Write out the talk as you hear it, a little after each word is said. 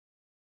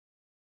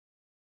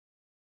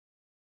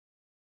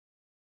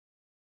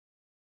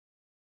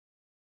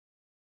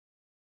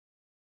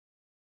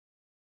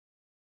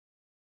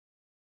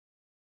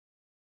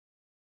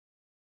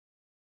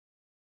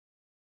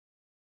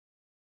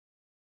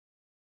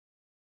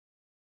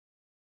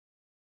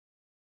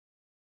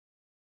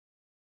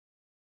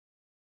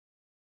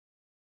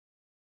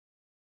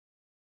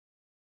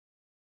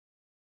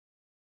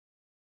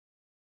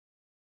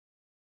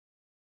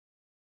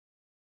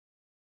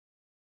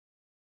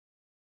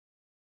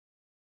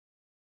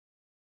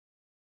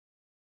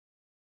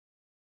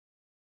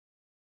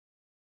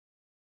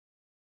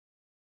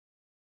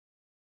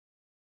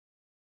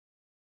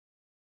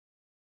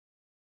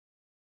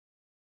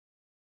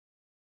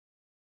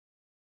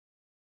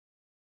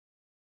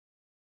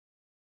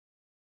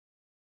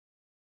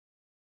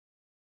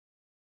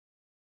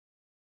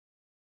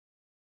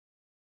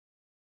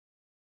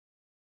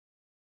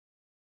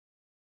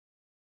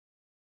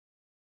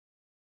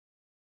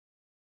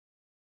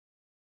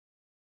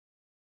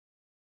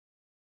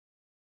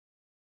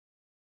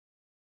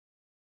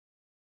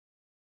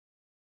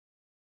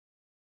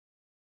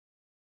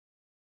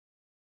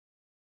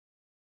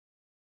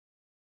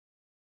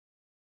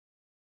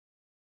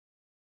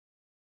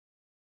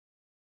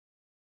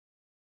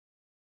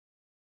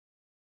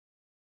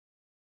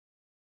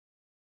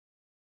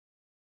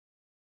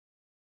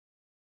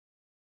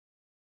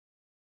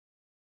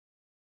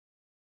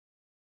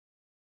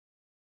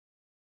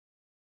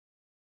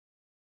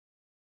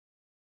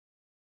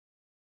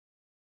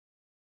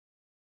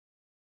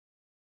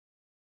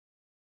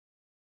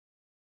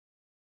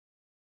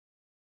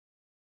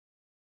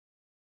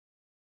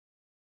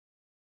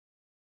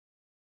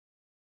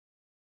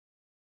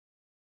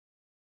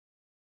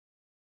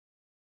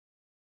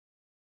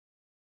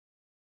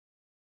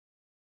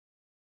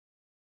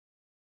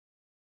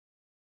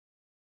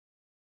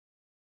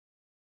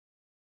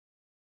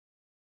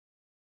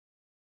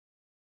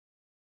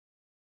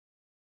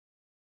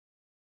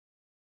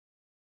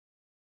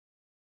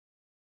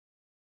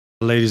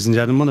Ladies and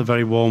gentlemen, a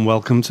very warm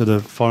welcome to the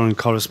Foreign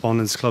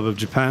Correspondents Club of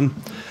Japan.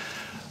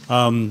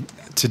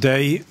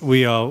 Today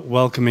we are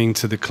welcoming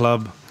to the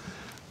club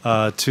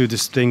two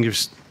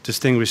distinguished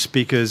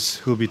speakers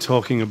who will be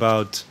talking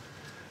about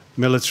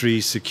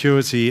military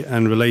security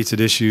and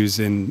related issues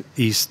in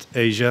East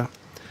Asia.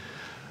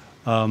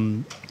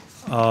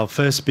 Our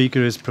first speaker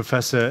is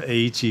Professor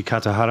Eiichi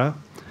Katahara,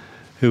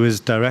 who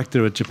is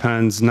director at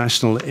Japan's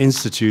National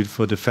Institute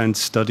for Defense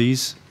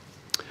Studies.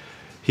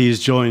 He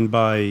is joined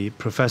by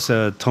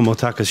Professor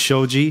Tomotaka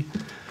Shoji,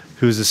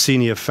 who is a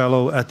senior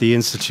fellow at the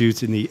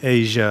Institute in the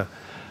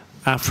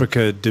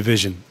Asia-Africa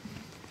Division.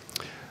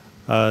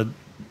 The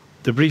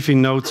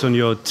briefing notes on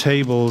your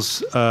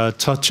tables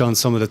touch on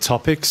some of the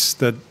topics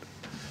that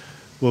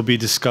will be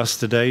discussed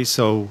today,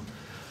 so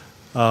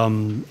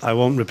I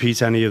won't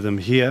repeat any of them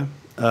here,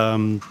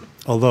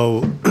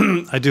 although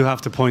I do have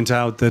to point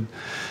out that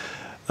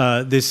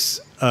this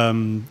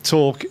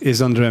talk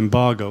is under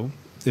embargo.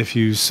 If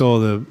you saw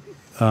the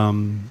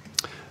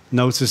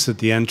notice at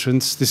the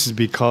entrance, this is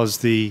because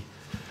the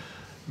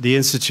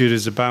Institute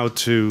is about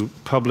to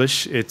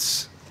publish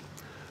its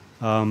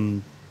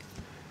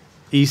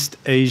East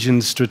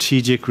Asian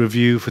Strategic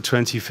Review for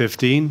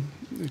 2015,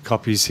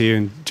 copies here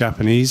in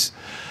Japanese.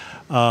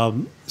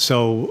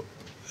 So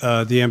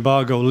the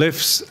embargo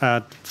lifts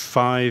at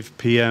 5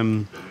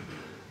 p.m.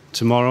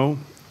 tomorrow,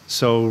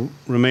 so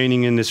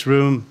remaining in this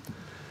room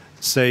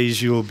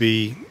says you will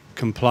be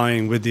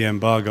complying with the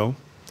embargo.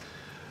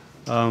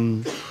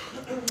 One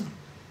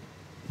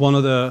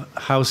of the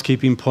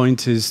housekeeping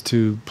points is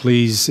to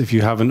please, if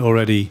you haven't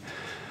already,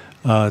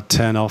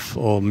 turn off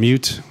or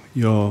mute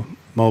your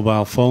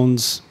mobile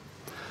phones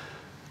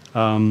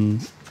and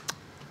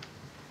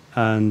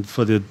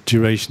for the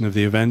duration of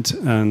the event.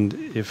 And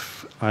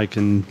if I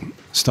can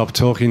stop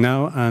talking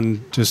now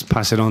and just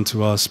pass it on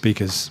to our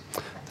speakers.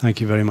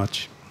 Thank you very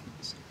much.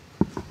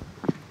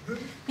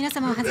 皆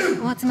様お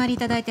集まりい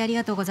ただいてあり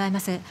がとうございま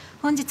す。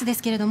本日で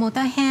すけれども、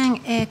大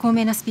変高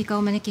名なスピーカーを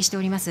お招きして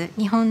おります。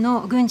日本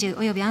の軍事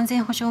および安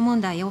全保障問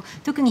題を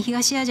特に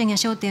東アジアに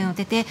焦点を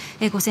当て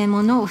てご専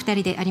門のお二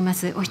人でありま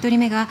す。お一人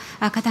目が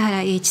片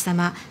原英一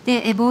様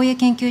で、防衛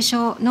研究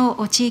所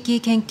の地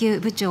域研究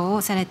部長を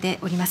されて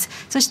おります。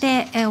そし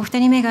てお二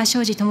人目が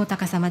庄司智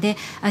隆様で、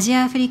アジ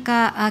アアフリ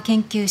カ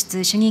研究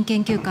室主任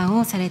研究官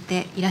をされ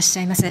ていらっし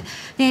ゃいます。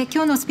で、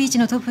今日のスピーチ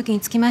のトピックに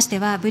つきまして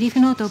はブリーフ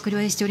ノートをお配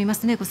りしておりま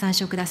すのでご参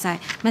照ください。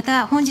ま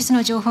た本日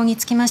の情報に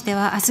つきまして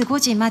は明日5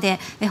時まで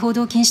報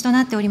道禁止と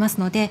なっております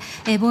ので、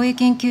防衛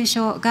研究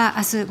所が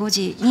明日5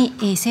時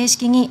に正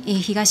式に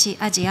東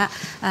アジア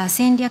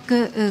戦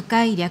略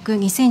概略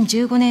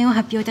2015年を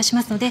発表いたし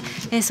ますので、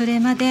そ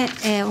れまで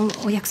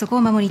お約束を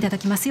お守りいただ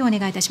きますようお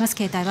願いいたします。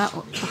携帯は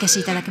お消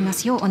しいただきま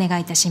すようお願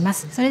いいたしま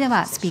す。それで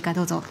はスピーカー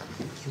どうぞ。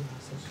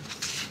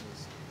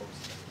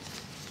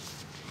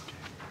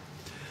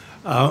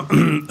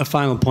A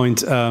final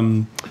point.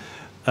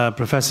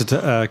 Professor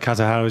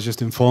Katahara has just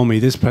informed me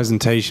this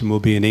presentation will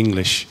be in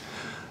English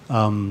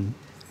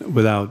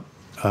without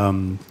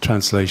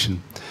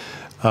translation,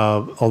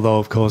 although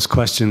of course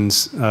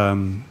questions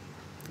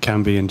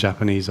can be in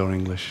Japanese or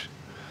English.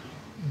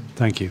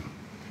 Thank you.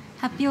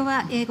 発表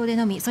は英語で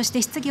のみ、そし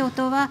て質疑応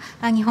答は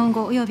日本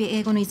語および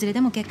英語のいずれで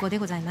も結構で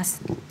ございま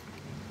す。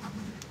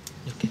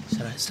Okay,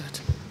 shall I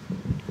start?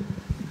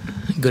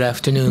 Good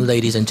afternoon,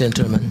 ladies and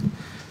gentlemen.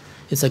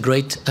 It's a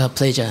great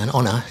pleasure and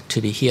honor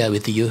to be here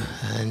with you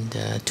and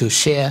to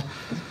share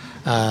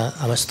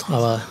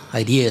our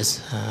ideas,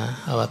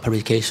 our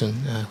publication,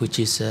 which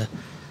is the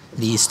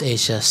East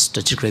Asia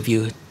Strategic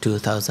Review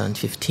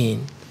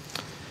 2015.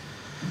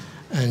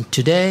 And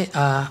today,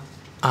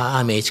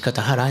 I'm Eiichi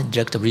Katahara,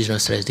 Director of Regional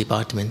Studies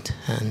Department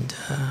and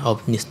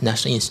of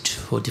National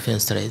Institute for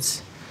Defense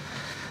Studies.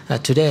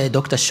 Today,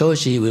 Dr.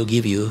 Shoji will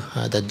give you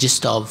the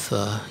gist of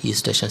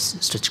East Asia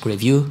Strategic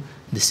Review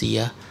this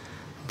year.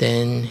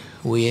 Then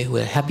we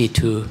were happy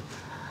to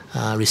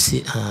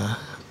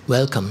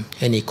welcome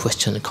any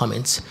questions and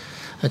comments.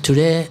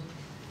 Today,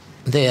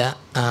 there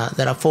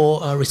are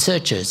four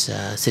researchers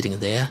sitting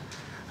there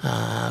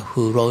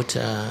who wrote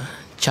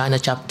China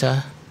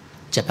chapter,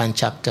 Japan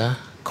chapter,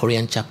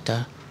 Korean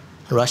chapter,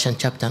 Russian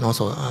chapter, and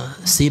also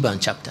CBAN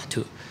chapter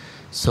too.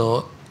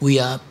 So we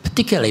are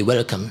particularly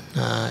welcome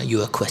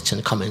your questions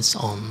and comments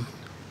on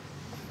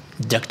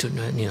directed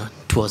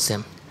towards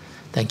them.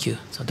 Thank you.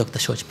 So Dr.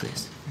 Shoji,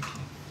 please.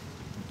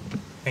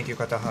 Thank you,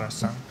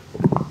 Katahara-san.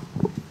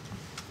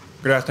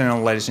 Good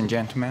afternoon, ladies and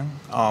gentlemen.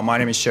 My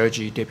name is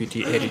Shoji,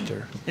 Deputy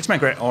Editor. It's my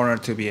great honor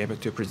to be able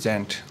to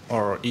present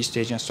our East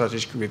Asian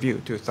Strategic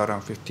Review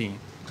 2015.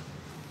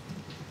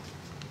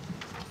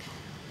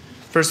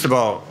 First of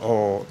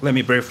all, let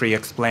me briefly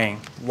explain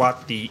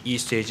what the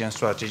East Asian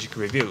Strategic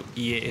Review,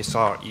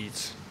 EASR,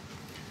 is.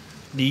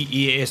 The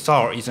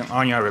EASR is an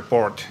annual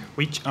report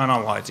which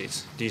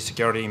analyzes the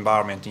security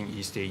environment in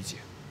East Asia.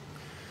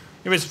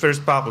 It was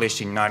first published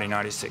in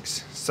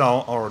 1996,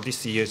 so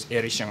this year's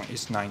edition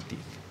is 90th.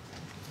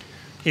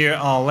 Here,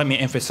 let me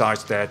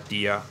emphasize that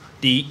the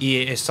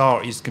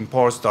EASR is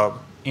composed of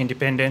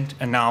independent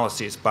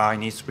analysis by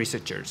NIDS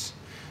researchers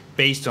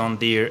based on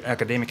their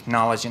academic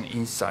knowledge and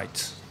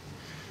insights.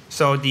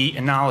 So the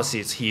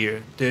analysis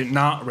here did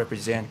not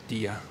represent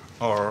the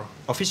or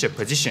official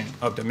position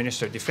of the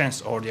Minister of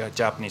Defense or the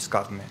Japanese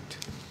government.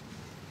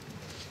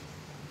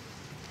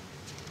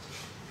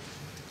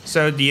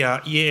 So the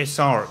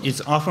EASR is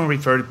often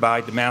referred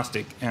by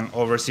domestic and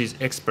overseas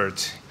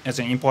experts as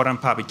an important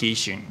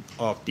publication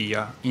of the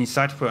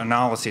insightful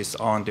analysis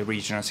on the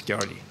regional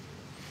security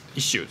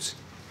issues.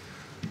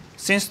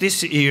 Since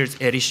this year's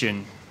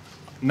edition,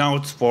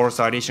 notes for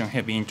citation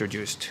have been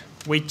introduced,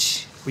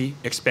 which we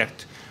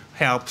expect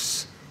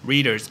helps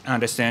readers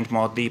understand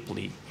more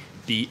deeply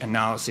the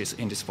analysis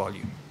in this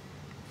volume.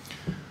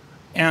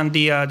 And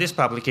this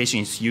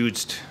publication is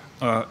used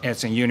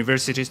as a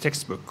university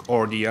textbook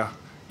or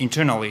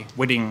internally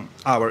within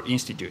our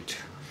institute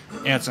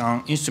as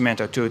an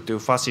instrumental tool to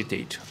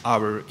facilitate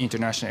our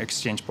international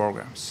exchange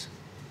programs.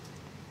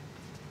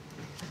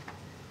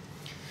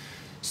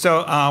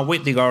 So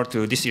with regard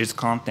to this year's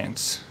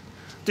contents,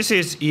 this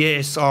is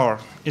EASR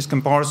is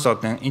composed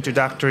of an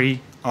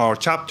introductory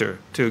chapter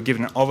to give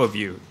an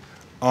overview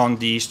on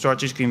the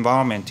strategic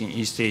environment in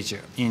East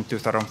Asia in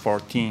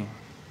 2014,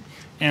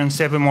 and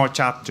 7 more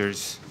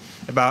chapters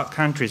about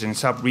countries and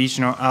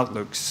sub-regional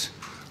outlooks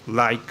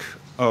like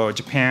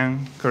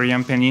Japan,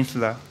 Korean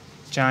Peninsula,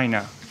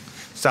 China,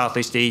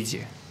 Southeast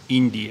Asia,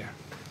 India,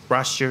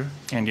 Russia,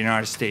 and the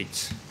United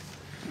States.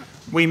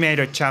 We made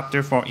a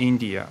chapter for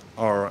India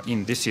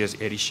in this year's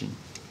edition.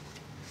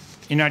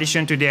 In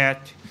addition to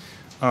that,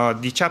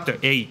 the chapter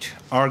 8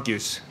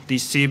 argues the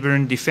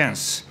cyber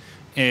defense.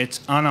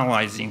 It's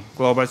analyzing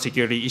global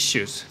security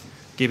issues,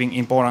 giving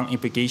important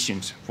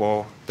implications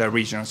for the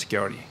regional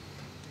security.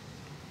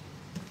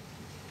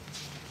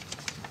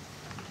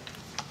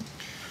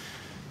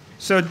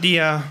 So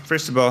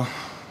first of all,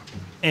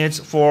 it's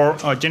for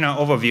a general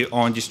overview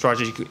on the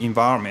strategic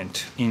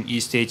environment in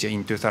East Asia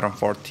in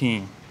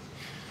 2014.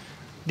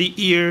 The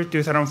year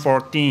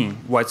 2014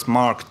 was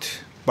marked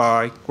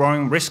by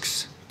growing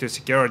risks to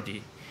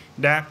security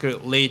that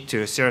could lead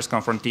to serious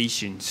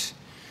confrontations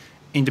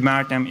in the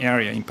maritime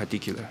area in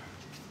particular.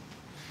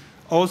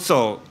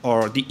 Also,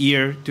 the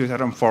year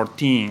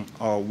 2014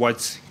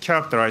 was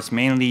characterized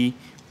mainly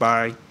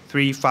by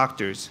 3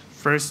 factors.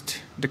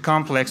 First, the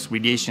complex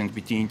relations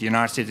between the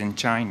United States and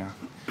China.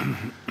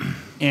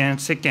 And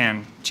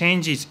second,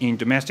 changes in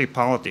domestic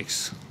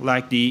politics,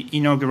 like the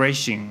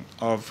inauguration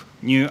of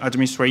new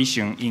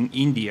administration in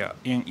India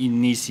and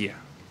Indonesia,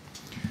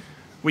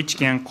 which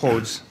can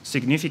cause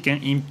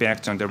significant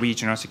impacts on the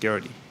regional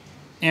security.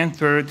 And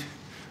third,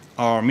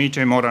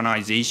 military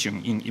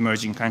modernization in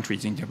emerging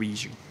countries in the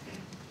region.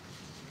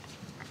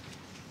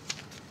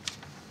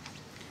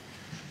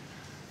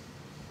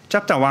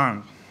 Chapter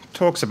 1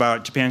 talks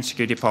about Japan's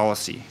security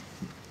policy.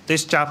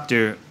 This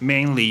chapter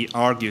mainly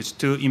argues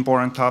 2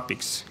 important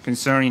topics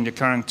concerning the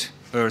current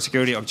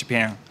security of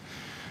Japan: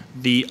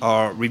 the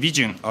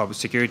revision of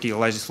security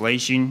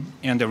legislation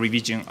and the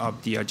revision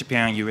of the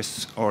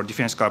Japan-US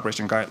Defense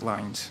Cooperation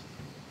Guidelines.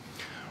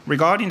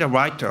 Regarding the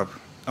right of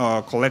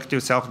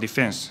collective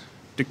self-defense,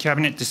 the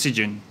cabinet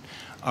decision,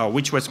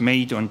 which was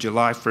made on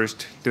July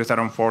 1st,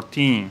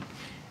 2014,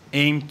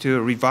 aimed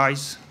to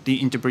revise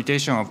the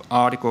interpretation of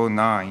Article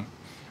 9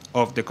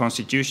 of the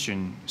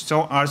Constitution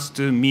so as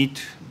to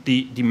meet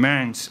the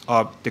demands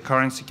of the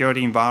current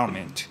security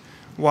environment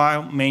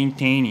while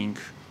maintaining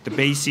the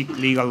basic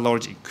legal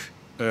logic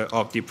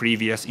of the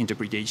previous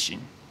interpretation.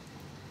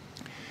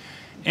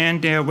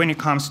 And when it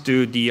comes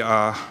to the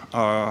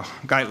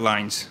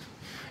guidelines,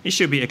 it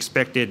should be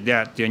expected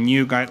that the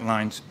new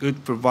guidelines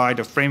would provide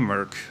a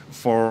framework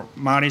for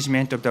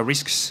management of the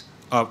risks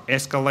of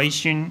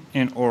escalation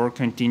and or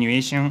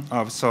continuation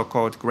of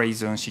so-called gray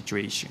zone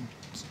situations.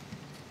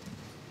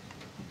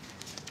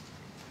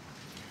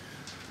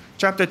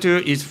 Chapter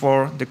 2 is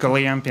for the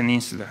Korean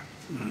Peninsula.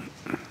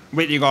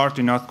 With regard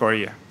to North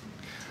Korea,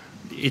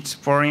 its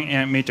foreign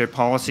and military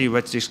policy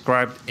was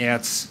described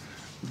as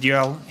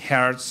dual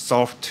hard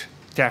soft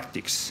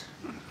tactics.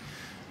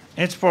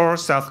 As for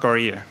South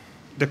Korea,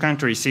 the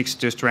country seeks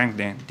to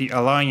strengthen the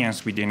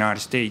alliance with the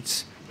United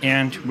States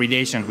and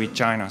relations with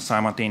China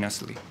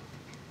simultaneously.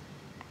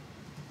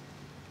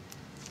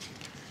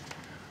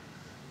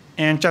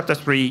 And Chapter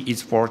 3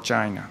 is for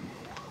China.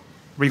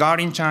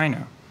 Regarding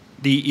China,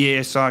 the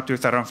EASR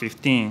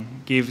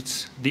 2015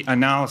 gives the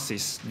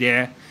analysis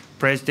that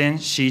President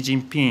Xi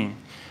Jinping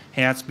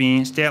has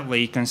been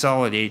steadily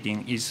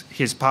consolidating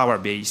his power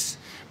base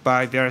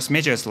by various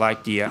measures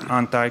like the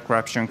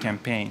anti-corruption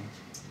campaign.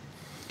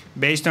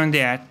 Based on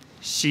that,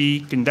 Xi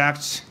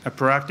conducts a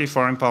proactive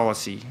foreign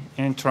policy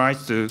and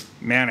tries to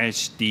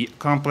manage the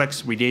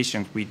complex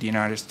relations with the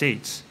United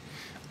States.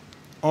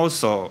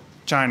 Also,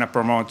 China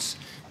promotes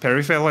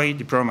peripheral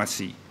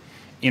diplomacy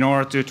in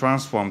order to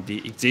transform the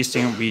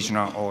existing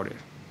regional order.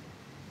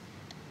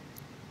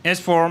 As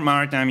for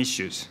maritime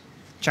issues,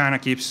 China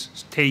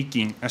keeps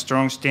taking a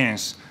strong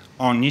stance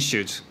on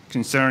issues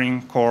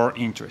concerning core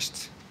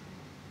interests.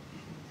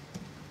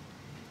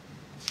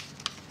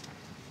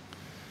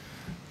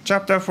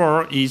 Chapter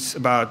 4 is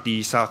about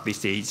the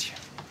Southeast Asia.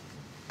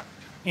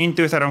 In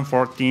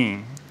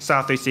 2014,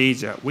 Southeast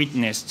Asia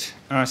witnessed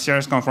a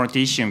serious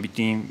confrontation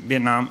between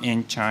Vietnam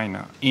and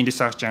China in the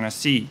South China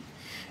Sea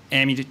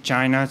amid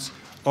China's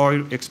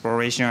oil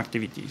exploration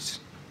activities.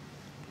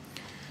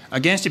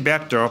 Against the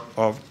backdrop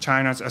of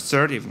China's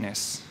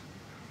assertiveness,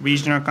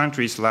 regional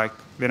countries like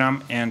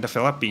Vietnam and the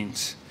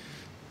Philippines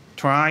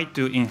tried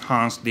to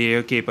enhance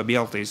their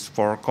capabilities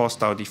for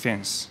coastal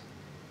defense.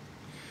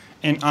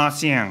 And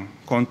ASEAN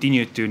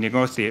continued to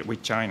negotiate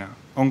with China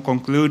on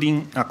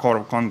concluding a code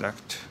of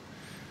conduct.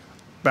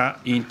 But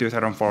in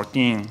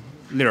 2014,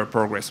 little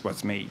progress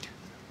was made.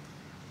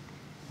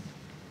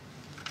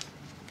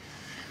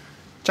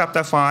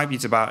 Chapter 5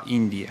 is about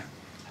India.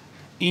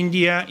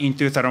 India in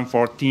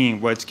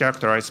 2014 was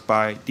characterized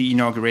by the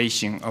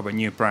inauguration of a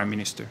new prime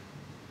minister.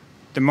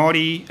 The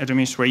Modi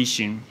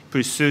administration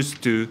pursues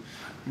to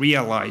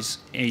realize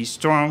a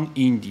strong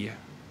India.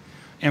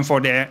 And for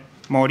that,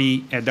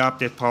 Modi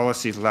adopted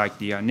policies like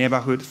the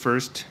neighborhood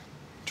first,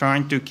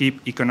 trying to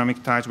keep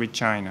economic ties with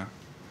China,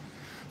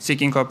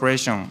 seeking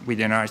cooperation with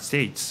the United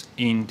States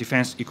in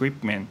defense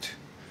equipment,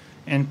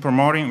 and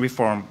promoting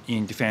reform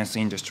in defense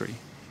industry.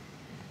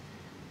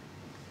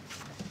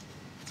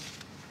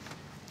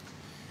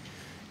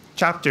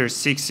 Chapter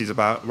 6 is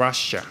about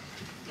Russia.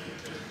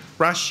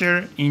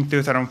 Russia in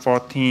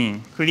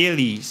 2014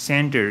 clearly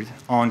centered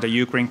on the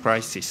Ukraine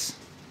crisis.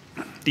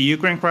 The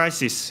Ukraine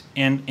crisis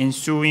and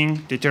ensuing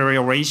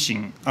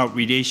deterioration of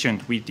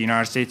relations with the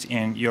United States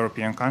and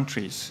European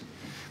countries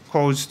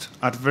caused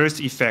adverse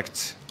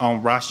effects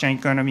on Russian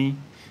economy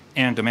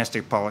and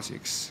domestic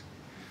politics,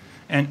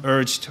 and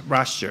urged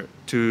Russia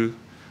to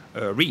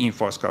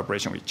reinforce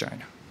cooperation with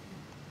China.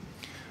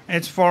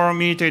 As for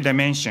military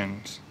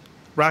dimensions,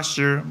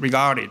 Russia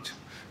regarded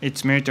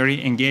its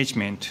military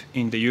engagement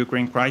in the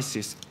Ukraine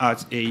crisis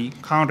as a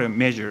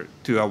countermeasure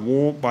to a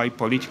war by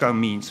political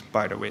means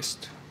by the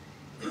West.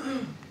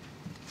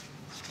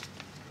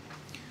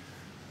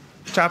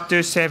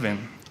 Chapter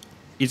 7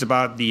 is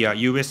about the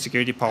U.S.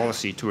 security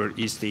policy toward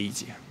East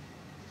Asia.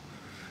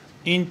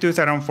 In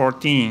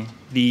 2014,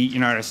 the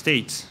United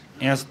States,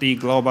 as the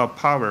global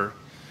power,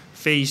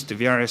 faced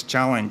various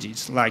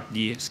challenges like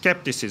the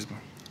skepticism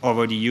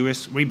over the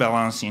U.S.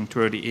 rebalancing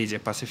toward the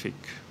Asia-Pacific,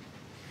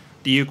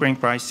 the Ukraine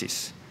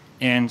crisis,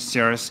 and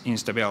serious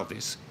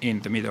instabilities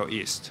in the Middle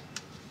East.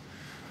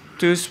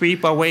 To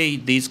sweep away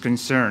these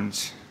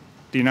concerns,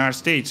 the United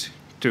States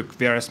took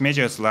various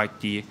measures like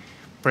the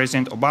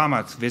President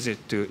Obama's visit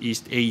to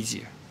East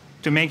Asia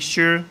to make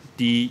sure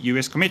the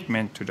U.S.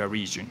 commitment to the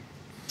region,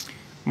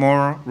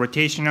 more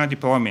rotational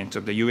deployment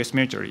of the U.S.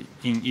 military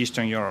in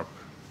Eastern Europe,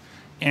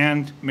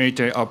 and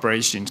military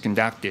operations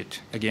conducted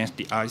against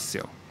the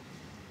ISIL.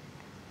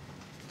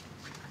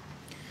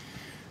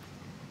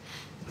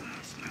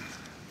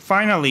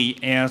 Finally,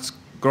 as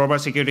global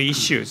security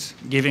issues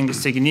giving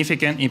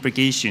significant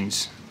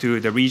implications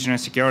to the regional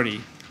security,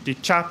 the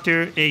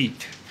Chapter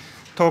 8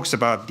 talks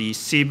about the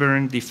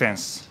seaborne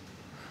defense.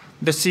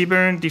 The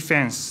seaborne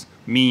defense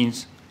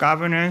means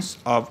governance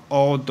of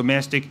all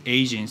domestic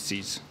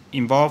agencies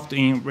involved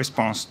in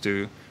response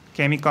to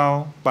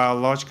chemical,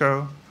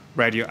 biological,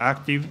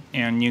 radioactive,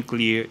 and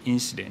nuclear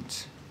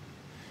incidents.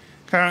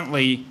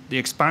 Currently, the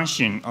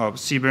expansion of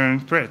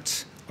seaborne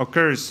threats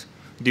occurs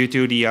due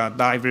to the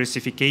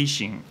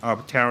diversification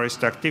of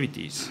terrorist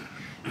activities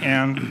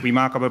and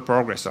remarkable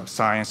progress of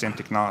science and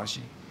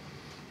technology.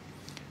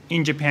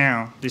 In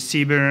Japan, the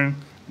seaborne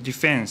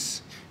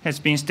defense has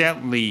been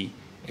steadily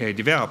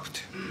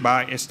developed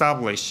by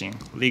establishing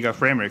legal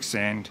frameworks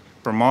and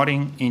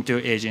promoting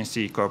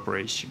interagency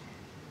cooperation.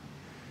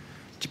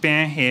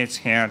 Japan has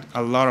had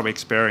a lot of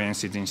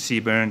experiences in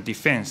seaborne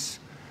defense,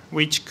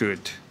 which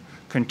could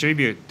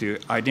contribute to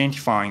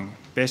identifying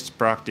best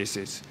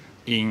practices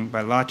in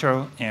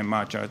bilateral and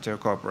multilateral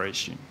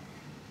cooperation.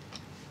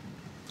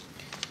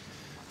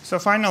 So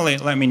finally,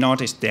 let me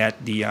notice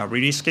that the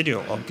release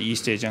schedule of the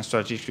East Asian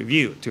Strategic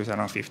Review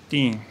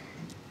 2015,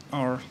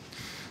 or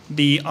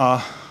the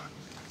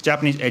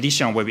Japanese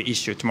edition will be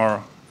issued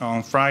tomorrow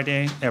on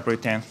Friday, April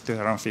 10th,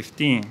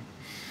 2015.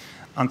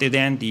 Until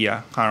then, the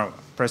current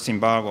press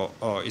embargo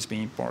is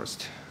being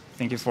enforced.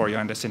 Thank you for your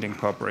understanding and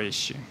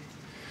cooperation.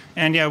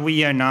 And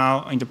we are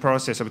now in the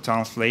process of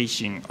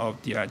translation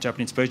of the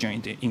Japanese version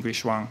into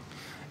English one.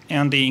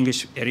 And the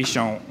English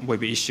edition will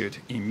be issued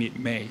in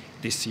mid-May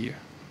this year.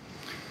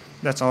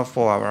 That's all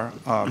for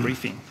our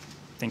briefing.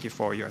 Thank you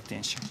for your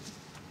attention.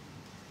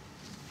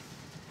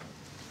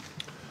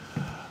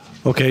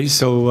 Okay,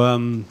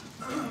 so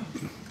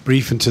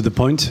brief and to the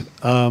point.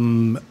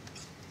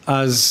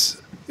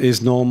 As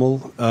is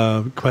normal,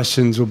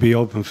 questions will be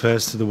open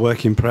first to the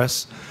working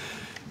press.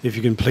 If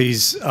you can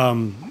please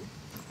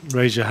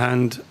raise your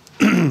hand.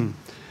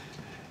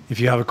 If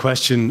you have a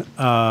question,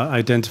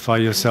 identify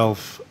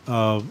yourself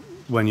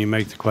when you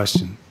make the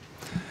question.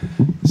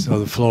 So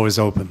the floor is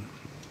open.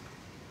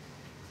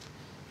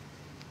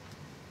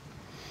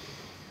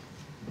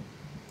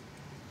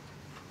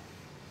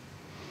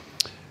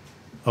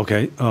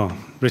 Okay. Oh,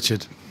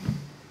 Richard.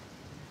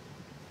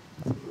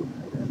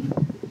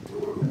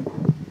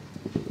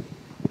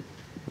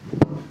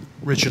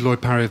 Richard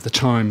Lloyd Parry of The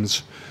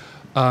Times.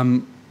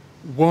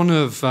 One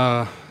of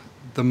the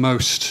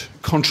most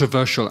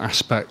controversial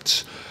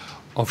aspects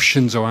of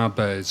Shinzo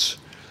Abe's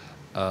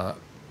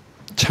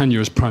tenure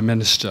as Prime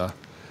Minister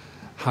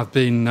have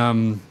been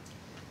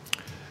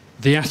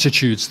the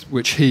attitudes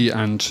which he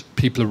and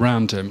people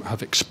around him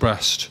have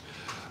expressed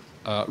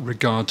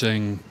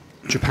regarding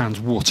Japan's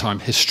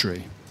wartime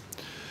history.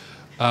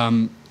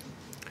 And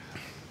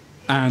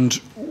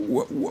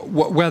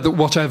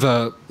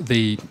whatever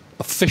the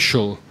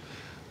official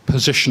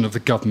position of the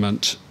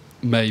government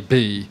may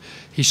be,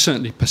 he's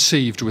certainly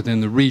perceived within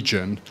the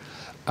region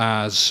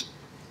as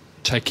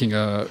taking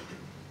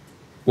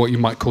what you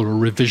might call a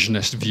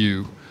revisionist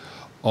view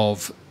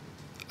of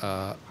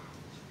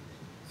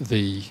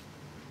the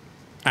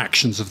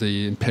actions of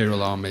the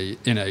Imperial Army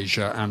in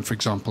Asia and, for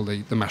example,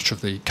 the matter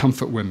of the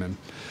comfort women.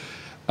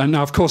 And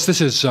now, of course, this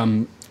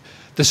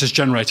has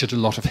generated a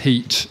lot of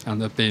heat, and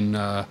there have been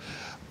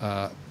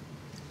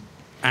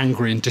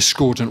angry and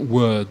discordant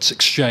words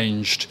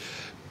exchanged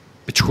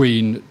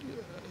between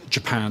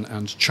Japan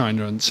and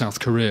China and South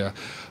Korea.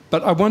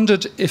 But I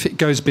wondered if it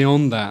goes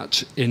beyond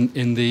that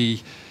in the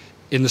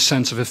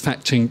sense of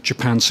affecting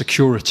Japan's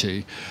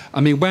security. I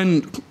mean,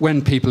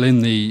 when people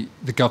in the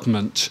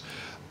government,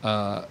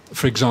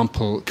 for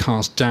example,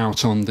 cast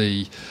doubt on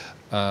the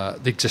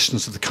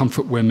existence of the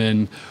comfort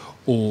women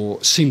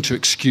or seem to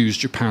excuse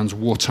Japan's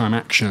wartime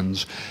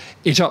actions,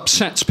 it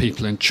upsets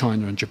people in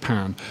China and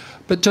Japan.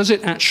 But does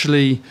it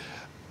actually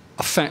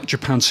affect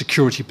Japan's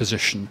security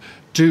position?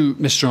 Do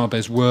Mr.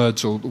 Abe's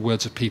words or the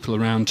words of people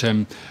around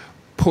him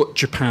put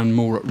Japan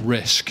more at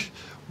risk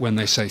when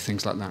they say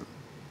things like that?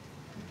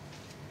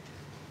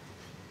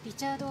 リ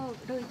チャード・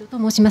ロイドと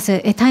申しま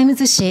す。タイム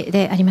ズ紙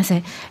であります。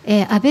安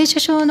倍首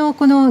相の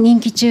この任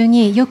期中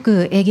によ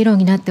く議論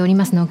になっており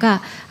ますの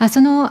が、そ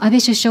の安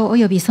倍首相お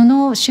よびそ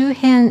の周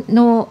辺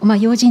の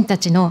要人た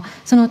ちの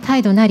その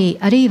態度なり、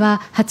あるい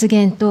は発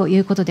言とい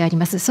うことであり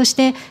ます。そし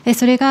て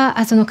それ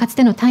がそのかつ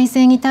ての体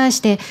制に対し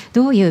て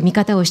どういう見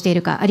方をしてい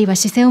るか、あるいは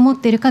姿勢を持っ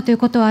ているかという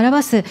ことを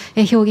表す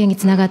表現に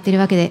つながっている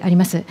わけであり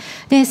ます。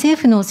で、政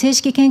府の正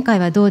式見解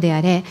はどうで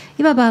あれ、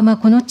いわば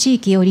この地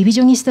域をリビ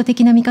ジョニスト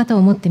的な見方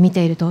を持って見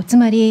ていると。つ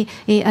まり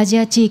アジ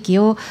ア地域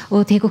を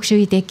帝国主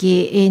義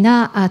的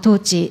な統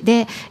治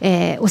で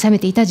治め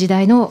ていた時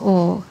代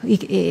の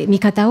見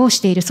方をし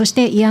ている。そし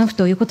て慰安婦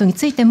ということに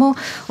ついても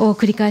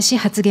繰り返し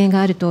発言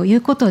があるとい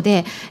うこと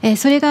で、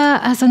それ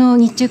がその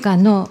日中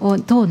間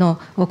の党の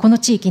この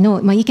地域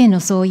の意見の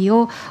相違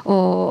を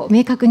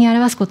明確に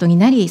表すことに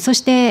なり、そ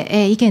し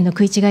て意見の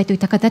食い違いといっ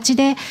た形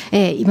で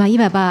い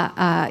わ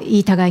ば言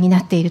い互いに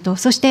なっていると。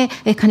そして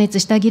過熱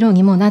した議論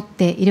にもなっ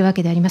ているわ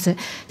けであります。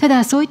た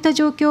だそういった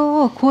状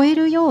況を超え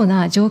るよう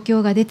な状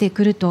況が出て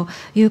くると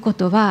いうこ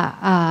と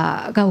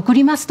が起こ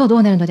りますとど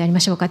うなるのでありま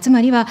しょうか。つま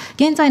りは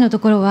現在のと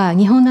ころは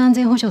日本の安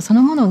全保障そ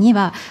のものに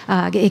は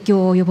影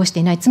響を及ぼし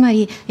ていない。つま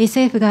り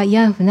政府が慰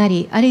安婦な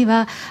り、あるい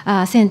は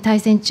戦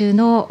大戦中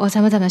の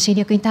さまざまな侵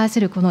略に対す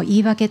るこの言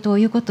い訳と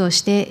いうことを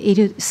す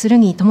る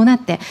に伴っ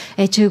て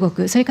中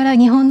国、それから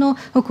日本の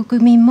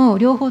国民も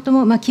両方と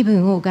も気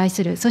分を害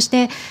する、そし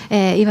て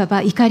いわ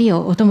ば怒り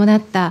を伴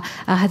った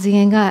発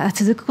言が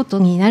続くこと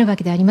になるわ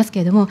けでありますけ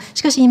れども、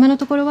しかし今の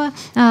ところは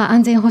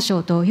安全保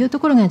障というと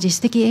ころが実質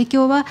的影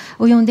響は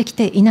及んでき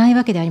ていない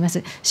わけでありま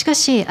す。しか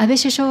し安倍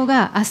首相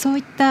がそう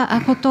いっ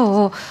たこ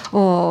と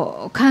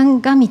を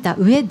鑑みた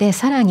上で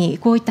さらに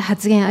こういった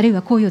発言あるい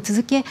は行為を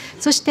続け、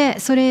そして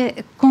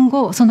今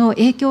後その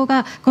影響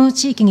がこの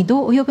地域に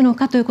どう及ぶの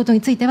かということ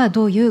については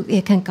どうい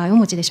う見解をお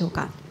持ちでしょう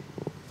か。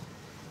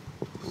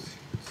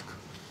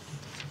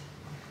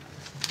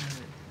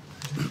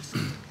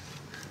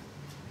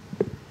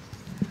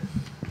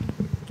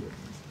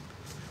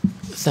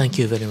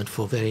Thank you very much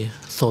for a very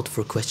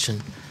thoughtful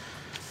question.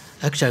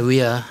 Actually,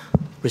 we are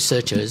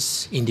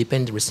researchers,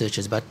 independent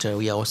researchers, but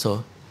we are also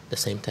at the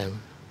same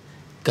time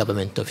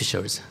government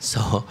officials.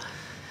 So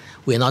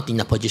we are not in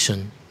a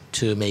position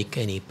to make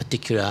any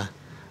particular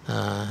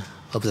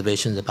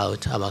observations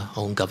about our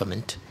own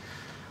government.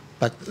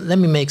 But let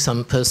me make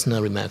some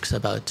personal remarks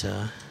about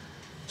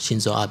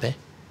Shinzo Abe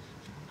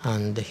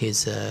and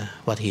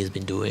what he has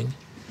been doing.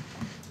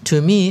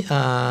 To me,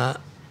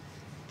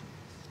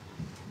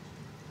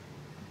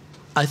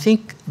 I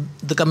think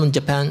the government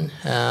of Japan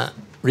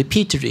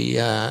repeatedly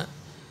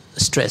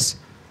stressed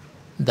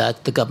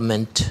that the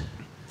government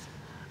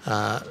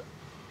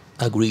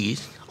agreed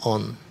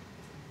on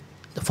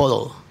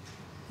follow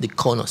the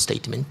Kono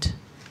statement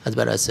as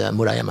well as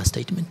Murayama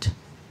statement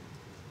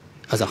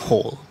as a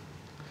whole.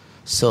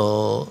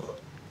 So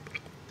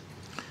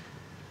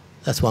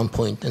that's one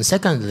point. And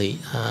secondly,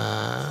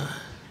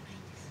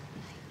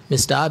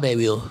 Mr. Abe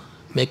will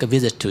make a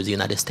visit to the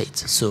United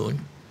States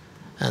soon.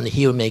 And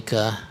he will make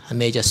a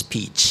major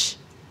speech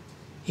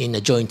in a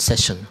joint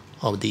session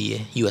of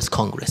the U.S.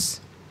 Congress.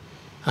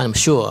 I'm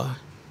sure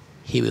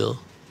he will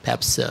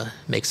perhaps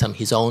make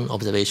his own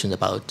observations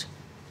about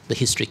the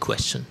history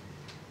question.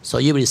 So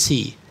you will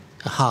see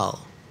how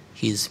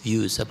his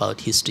views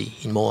about history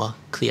in more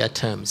clear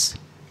terms.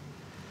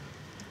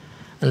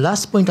 And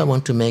last point I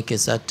want to make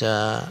is that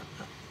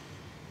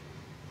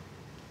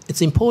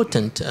it's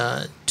important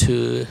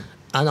to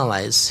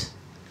analyze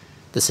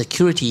the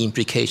security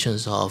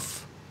implications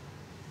of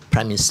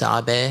Prime Minister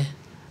Abe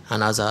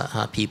and other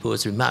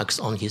people's remarks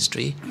on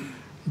history.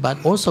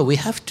 But also we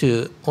have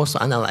to also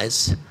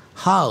analyze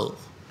how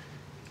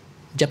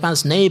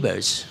Japan's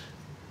neighbors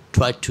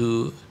try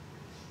to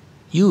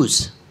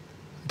use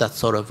that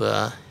sort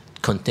of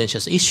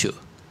contentious issue.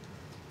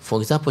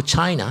 For example,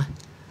 China,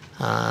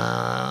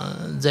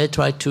 they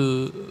try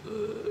to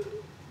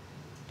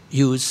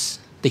use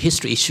the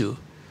history issue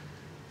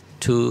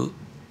to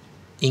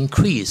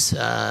increase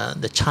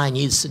the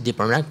Chinese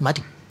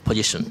diplomatic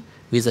position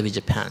vis-a-vis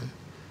Japan.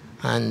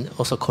 And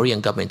also Korean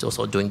government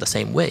also doing the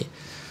same way.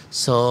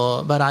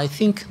 So, but I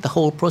think the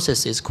whole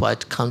process is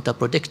quite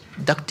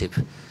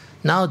counterproductive.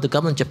 Now the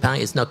government of Japan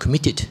is now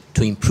committed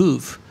to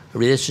improve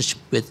relationship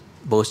with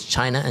both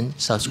China and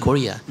South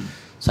Korea.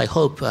 So I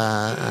hope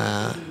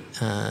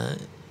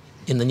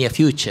in the near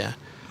future,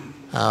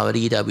 our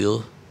leader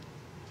will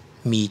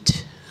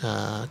meet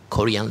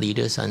Korean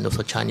leaders and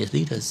also Chinese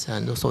leaders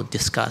and also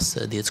discuss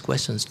these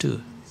questions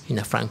too in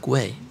a frank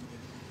way.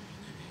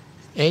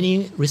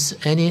 Any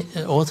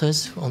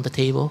authors on the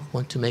table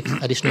want to make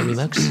additional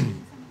remarks?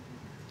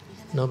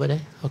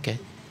 Nobody? Okay.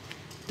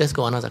 Let's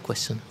go another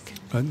question. Okay.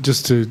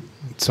 Just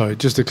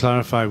to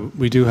clarify,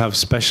 we do have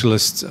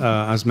specialists,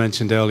 as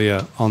mentioned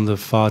earlier, on the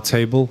far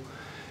table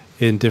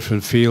in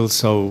different fields,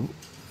 so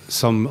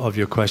some of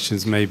your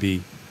questions may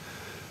be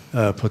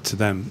put to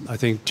them. I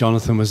think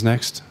Jonathan was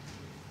next.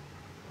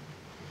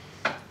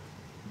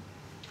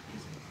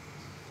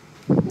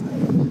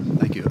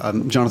 Thank you.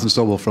 I'm Jonathan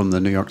Sobel from the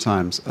New York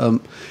Times.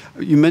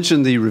 You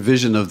mentioned the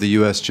revision of the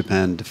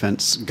U.S.-Japan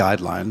defense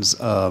guidelines.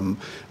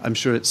 I'm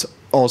sure it's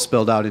all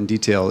spelled out in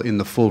detail in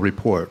the full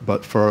report,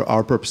 but for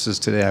our purposes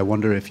today, I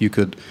wonder if you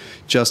could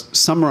just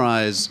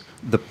summarize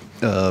the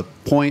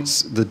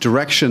points, the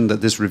direction that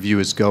this review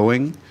is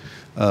going,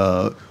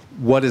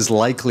 what is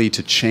likely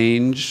to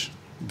change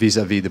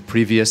vis-a-vis the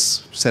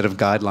previous set of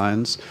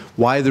guidelines,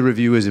 why the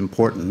review is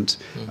important,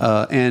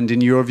 and in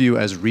your view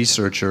as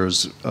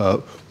researchers,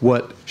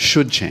 what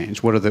should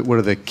change? What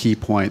are the key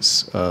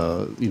points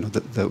that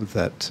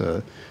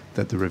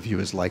the review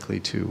is likely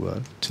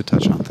to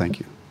touch on? Thank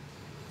you.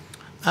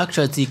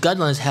 Actually, the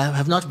guidelines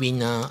have not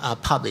been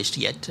published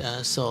yet,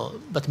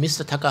 but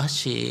Mr.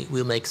 Takahashi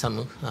will make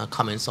some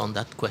comments on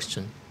that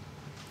question.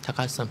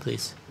 Takahashi-san,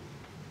 please.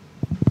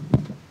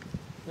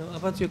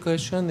 About your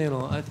question,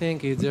 I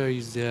think there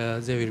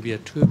will be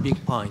two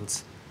big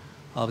points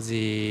of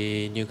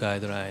the new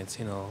guidelines.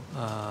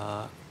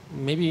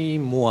 Maybe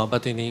more,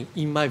 but in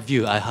my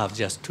view, I have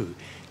just two.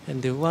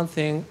 And the one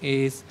thing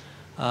is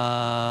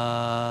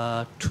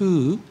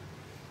to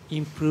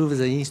improve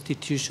the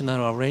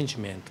institutional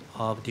arrangement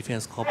of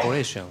defense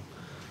cooperation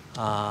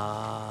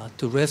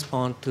to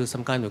respond to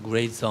some kind of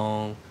gray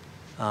zone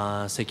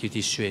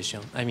security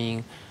situation. I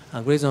mean,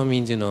 gray zone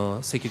means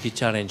security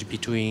challenge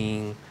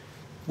between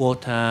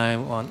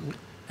wartime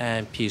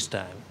and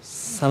peacetime,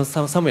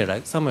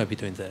 somewhere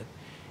between that.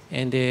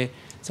 And the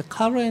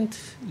current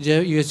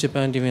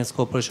U.S.-Japan defense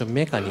cooperation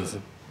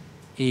mechanism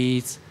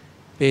is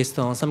based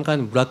on some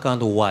kind of black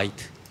and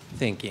white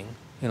thinking.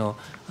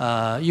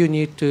 You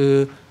need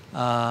to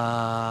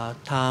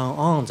turn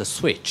on the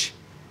switch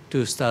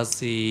to start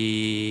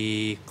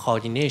the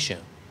coordination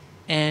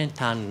and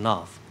turn it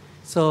off.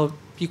 So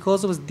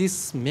because of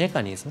this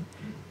mechanism,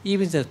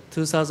 even the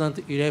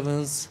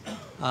 2011's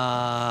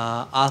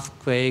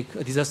earthquake,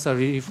 disaster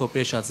relief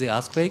operation at the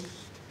earthquake,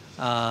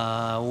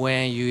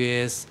 when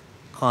U.S.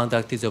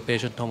 conducted the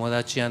operation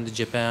Tomodachi and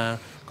Japan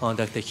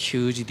conducted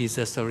huge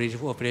disaster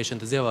relief operation,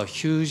 there were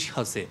huge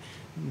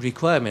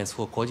requirements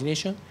for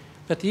coordination.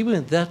 But even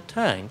at that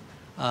time,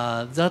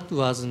 that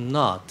was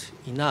not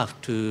enough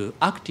to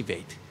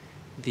activate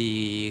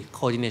the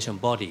coordination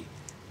body,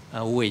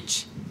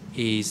 which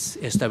is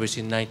established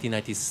in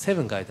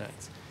 1997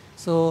 guidelines.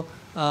 So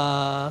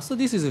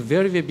this is a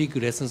very, very big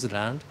lessons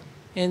learned.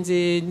 And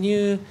the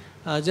new,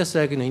 just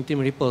like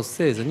interim report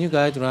says, the new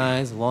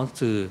guidelines will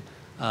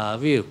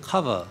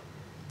cover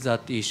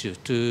that issue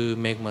to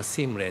make more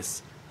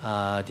seamless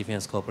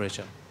defense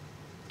cooperation.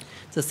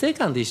 The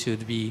second issue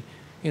would be,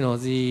 in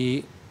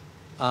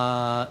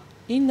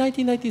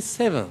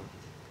 1997,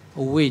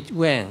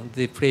 when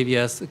the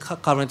previous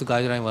current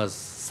guideline was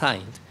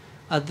signed,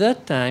 at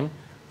that time,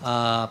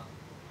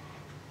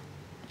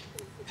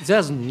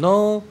 there's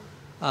no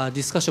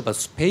discussion about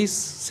space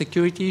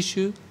security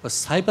issue or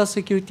cyber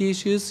security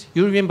issues.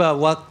 You remember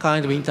what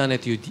kind of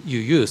internet you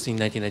used in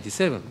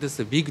 1997. This is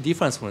a big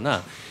difference from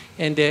now.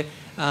 And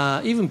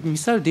even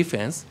missile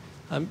defense,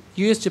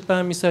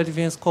 U.S.-Japan Missile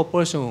Defense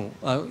Corporation,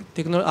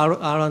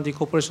 R&D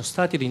Corporation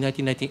started in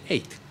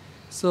 1998.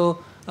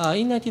 So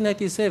in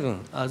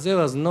 1997, there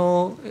was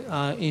no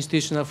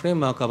institutional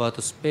framework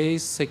about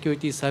space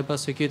security, cyber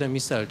security, and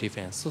missile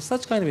defense. So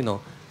such kind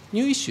of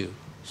new issue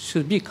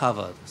should be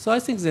covered. So I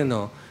think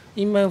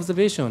in my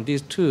observation,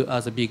 these two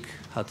are the big,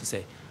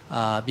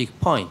 big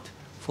point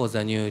for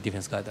the new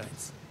defense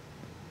guidelines.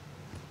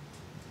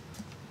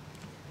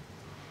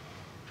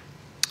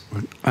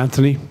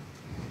 Anthony?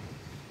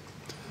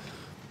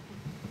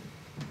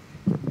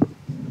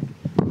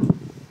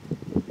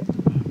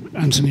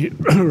 Anthony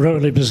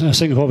Rowley,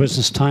 Singapore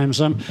Business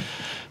Times.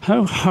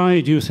 How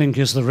high do you think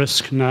is the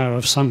risk now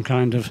of some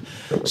kind of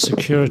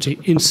security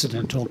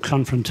incident or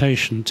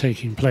confrontation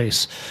taking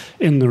place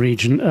in the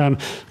region? A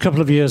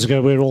couple of years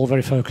ago, we were all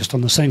very focused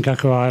on the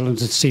Senkaku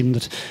Islands. It seemed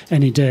that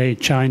any day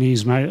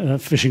Chinese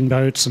fishing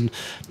boats and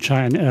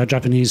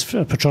Japanese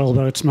patrol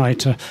boats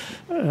might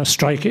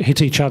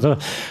hit each other.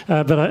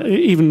 But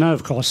even now,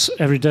 of course,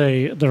 every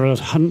year there are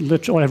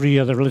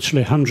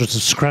literally hundreds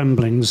of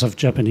scramblings of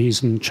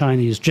Japanese and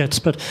Chinese jets.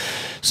 But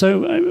so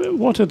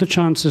what are the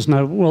chances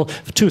now? Well,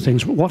 two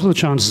things. What are the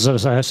chances,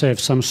 as I say, of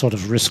some sort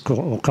of risk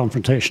or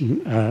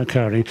confrontation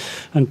occurring?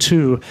 And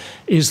two,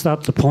 is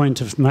that the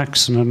point of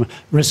maximum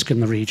risk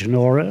in the region?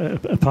 Or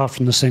apart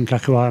from the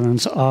Senkaku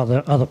Islands, are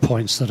there other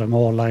points that are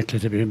more likely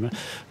to be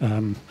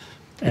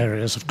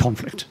areas of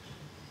conflict?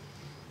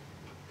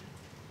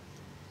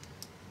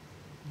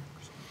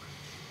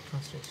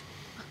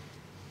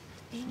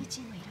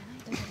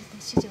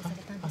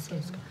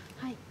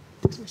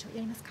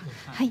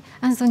はい、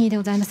アンソニーで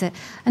ございます。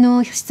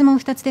質問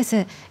2つで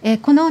す。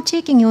この地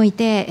域におい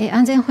て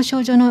安全保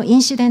障上のイ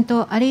ンシデン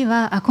トあるい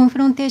はコンフ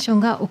ロンテーション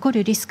が起こ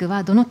るリスク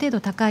はどの程度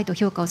高いと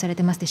評価をされ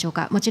てますでしょう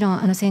か。もちろ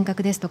ん尖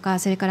閣ですとか、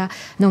それから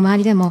の周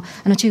りでも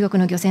中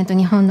国の漁船と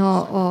日本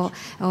の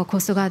コー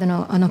ストガード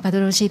のパド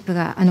ルシップ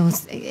が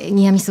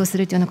ニアミスをす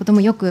るというようなこと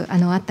もよくあ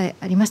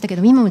りましたけ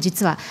ども、今も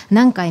実は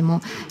何回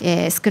も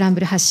スクラン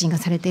ブル発進が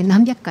されて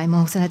何百回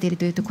もされている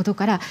ということ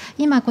から、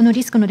今この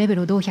リスクのレベ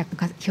ルをどう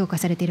評価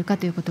されているか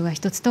ということが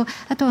一つと、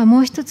あとは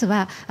もう一つ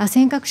は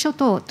尖閣諸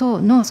島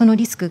等のその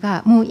リスク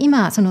がもう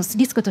今その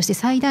リスクとして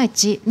最大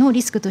値の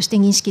リスクとして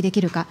認識でき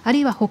るか、ある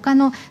いは他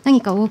の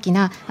何か大き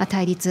な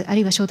対立ある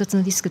いは衝突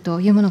のリスクと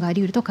いうものがあ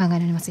り得ると考えら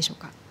れますでしょ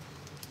うか。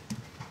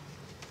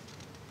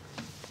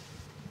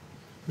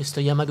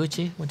Mr.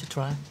 Yamaguchi, want to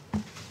try?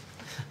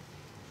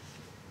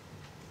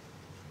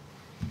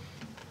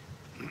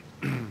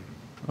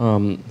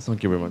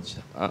 Thank you very much.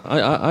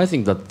 I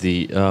think that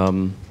the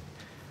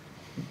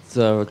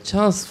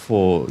chance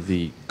for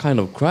the kind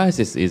of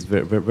crisis is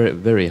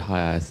very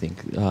high. I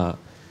think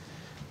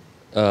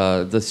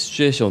the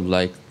situation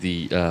like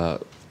the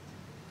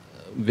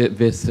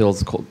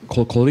vessels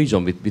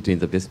collision between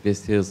the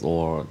vessels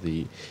or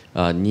the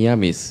near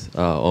miss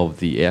of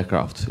the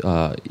aircraft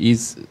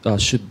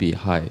should be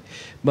high,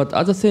 but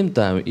at the same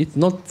time, it's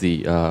not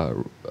the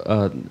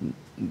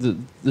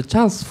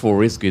chance for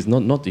risk is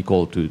not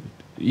equal to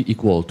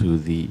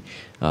the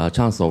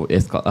chance of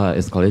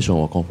escalation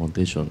or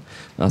confrontation.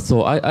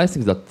 So I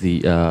think that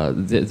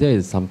there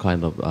is some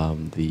kind of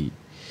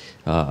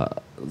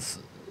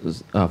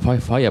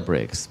fire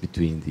breaks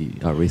between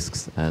the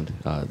risks and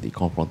the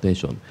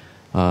confrontation.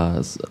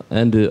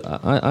 And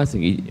I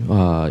think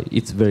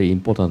it's very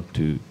important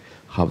to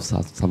have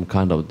some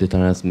kind of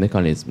deterrence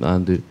mechanism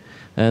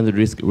and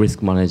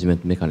risk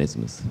management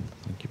mechanisms.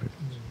 Thank you very much.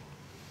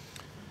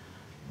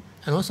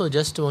 And also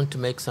just want to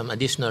make some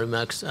additional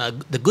remarks.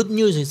 The good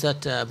news is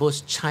that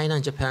both China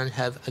and Japan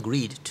have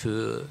agreed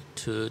to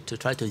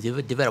try to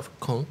develop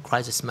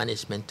crisis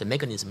management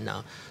mechanism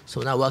now. So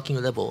now working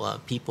level,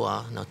 people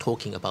are now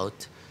talking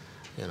about,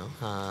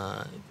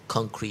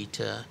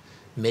 concrete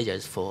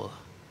measures for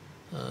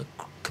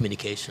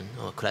communication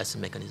or crisis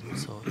mechanism.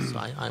 So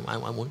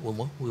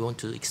we want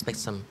to expect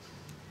some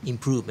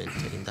improvement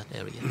in that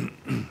area.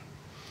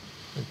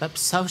 And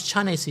perhaps South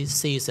China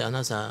sees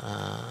another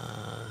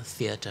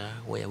theater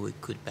where we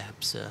could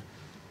perhaps,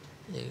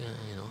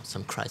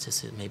 some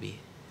crisis maybe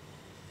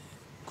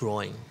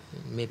growing.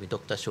 Maybe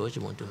Dr. Shoji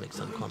want to make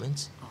some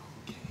comments.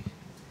 Okay.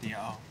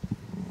 Yeah.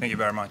 Thank you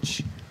very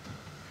much.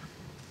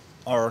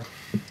 I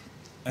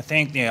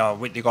think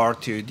with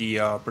regard to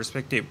the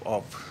perspective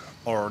of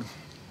our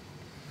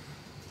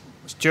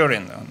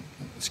student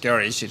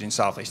security issues in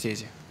Southeast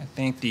Asia, I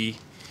think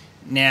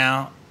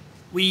now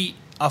we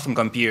often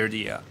compare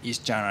the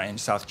East China and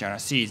South China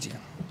Seas,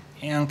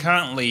 and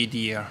currently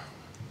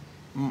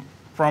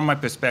from my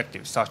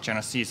perspective, South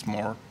China Sea is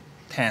more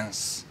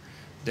tense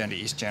than the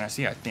East China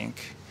Sea, I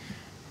think,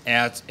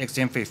 as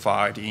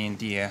exemplified in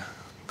the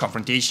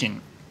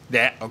confrontation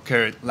that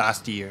occurred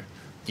last year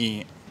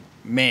in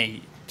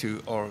May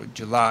or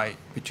July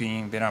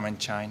between Vietnam and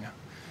China.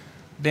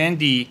 Then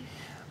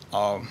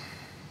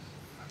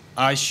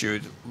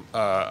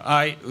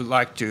I would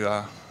like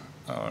to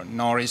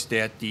notice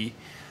that the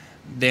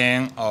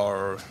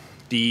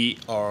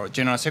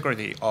General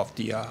Secretary of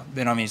the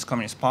Vietnamese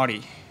Communist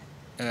Party,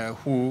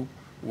 who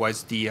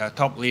was the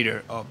top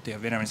leader of the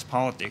Vietnamese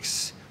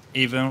politics,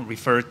 even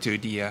referred to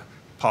the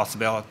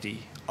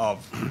possibility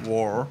of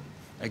war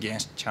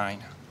against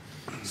China.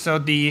 So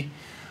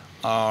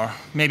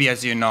maybe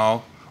as you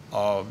know,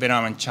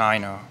 Vietnam and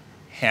China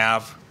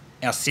have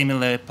a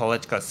similar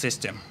political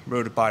system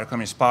ruled by the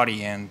Communist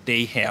Party, and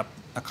they have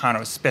a kind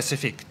of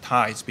specific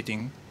ties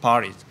between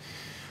parties.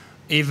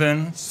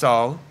 Even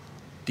so,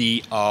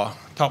 the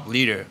top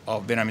leader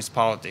of Vietnamese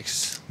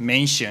politics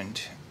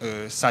mentioned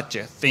such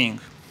a thing.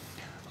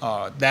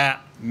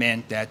 That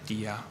meant that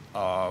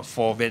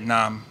for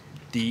Vietnam,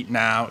 the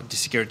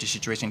security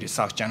situation in the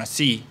South China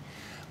Sea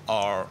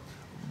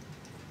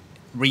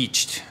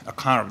reached a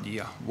kind of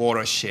the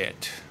watershed,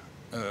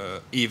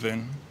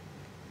 even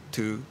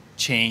to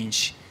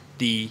change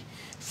the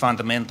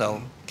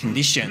fundamental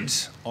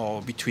conditions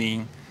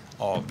between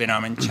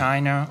Vietnam and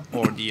China,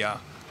 or the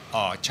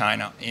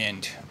China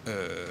and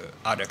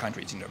other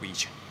countries in the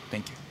region.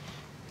 Thank you.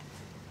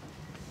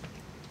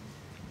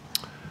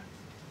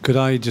 Could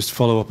I just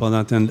follow up on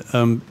that then?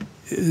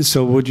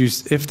 So would you,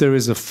 if there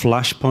is a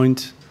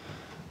flashpoint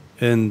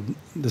in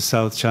the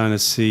South China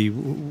Sea,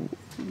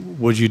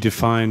 would you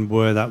define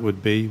where that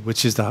would be?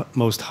 Which is the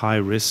most high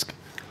risk?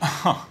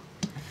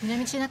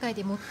 南シナ海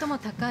で最も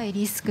高い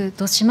リスク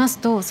とします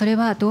と、それ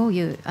はどう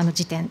いう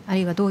時点、ある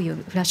いはどういう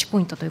フラッシュポ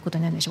イントということ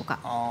になるでしょうか。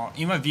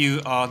In my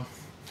view,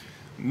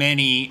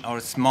 many or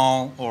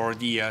small or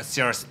the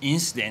serious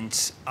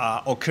incidents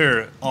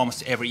occur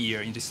almost every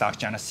year in the South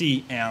China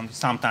Sea, and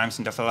sometimes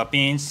in the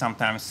Philippines,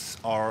 sometimes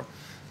or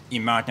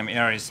in maritime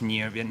areas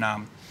near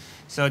Vietnam.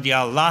 So the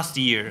last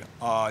year,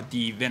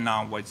 the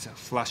Vietnam was a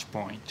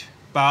flashpoint,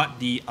 but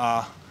the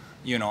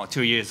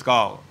 2 years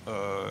ago,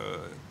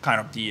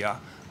 kind of the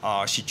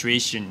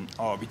situation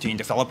between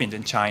the Philippines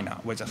and China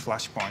was a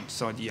flashpoint.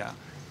 So the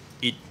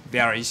it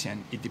varies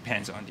and it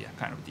depends on the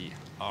kind of the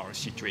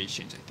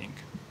situations, I think.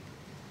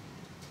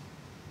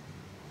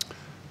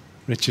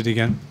 Richard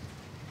again.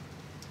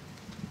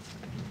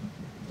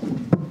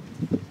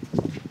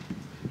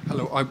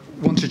 Hello, I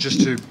wanted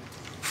just to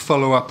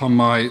follow up on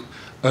my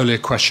earlier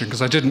question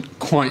because I didn't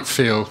quite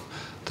feel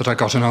that I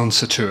got an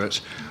answer to it.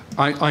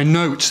 I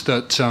note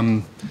that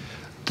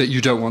that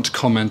you don't want to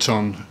comment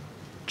on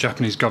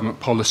Japanese government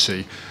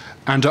policy,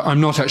 and I'm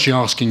not actually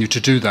asking you to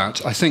do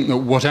that. I think that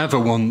whatever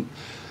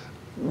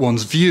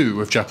one's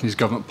view of Japanese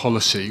government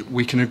policy,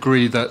 we can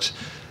agree that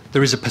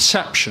there is a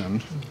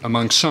perception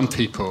among some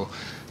people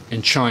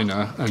in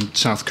China and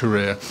South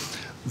Korea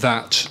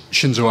that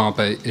Shinzo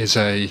Abe is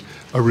a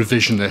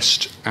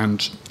revisionist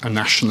and a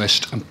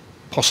nationalist and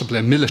possibly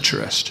a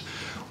militarist.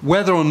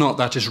 Whether or not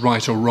that is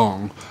right or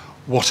wrong,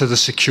 what are the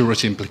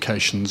security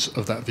implications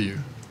of that view?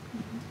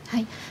 は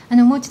い、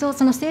もう一度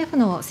その政府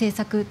の政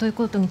策という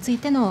ことについ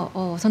て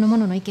のそのも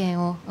のの意見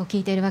を聞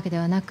いているわけで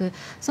はなく、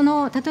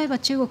例えば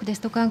中国で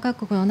すとか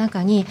各国の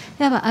中に、い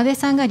わば安倍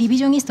さんがリビ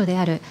ジョニストで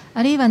ある、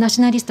あるいはナシ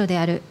ョナリストで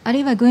ある、ある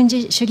いは軍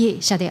事主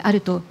義者である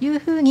という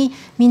ふうに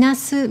見な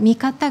す見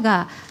方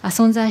が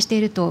存在して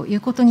いるという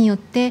ことによっ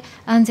て、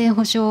安全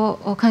保障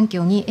環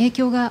境に影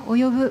響が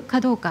及ぶか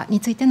どうかに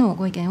ついての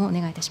ご意見をお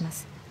願いいたしま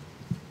す。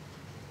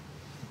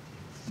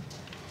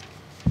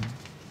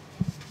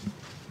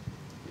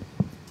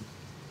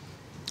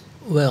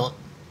Well,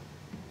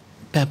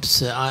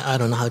 perhaps I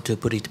don't know how to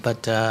put it,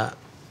 but I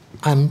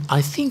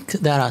think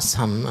there are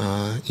some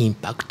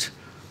impact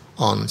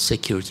on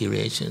security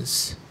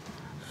relations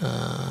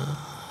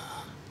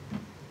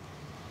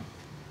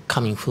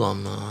coming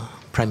from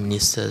Prime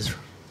Minister's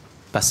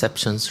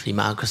perceptions,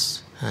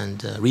 remarks,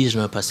 and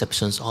regional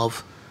perceptions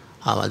of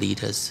our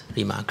leaders'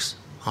 remarks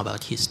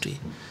about history.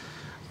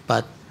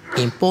 But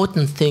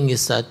important thing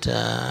is that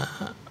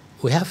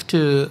we have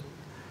to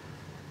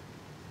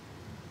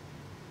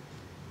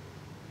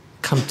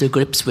come to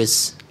grips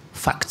with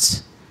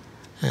facts.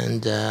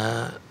 And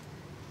to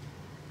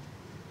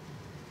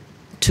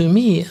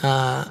me,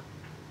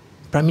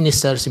 Prime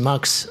Minister's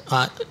remarks,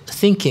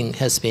 thinking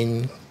has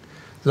been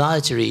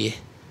largely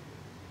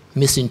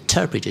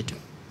misinterpreted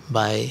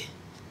by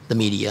the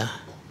media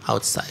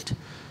outside.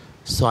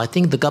 So I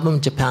think the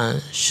government of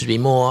Japan should be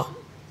more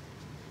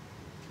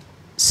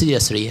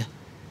seriously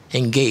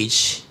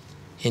engaged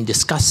in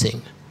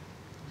discussing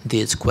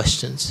these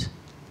questions.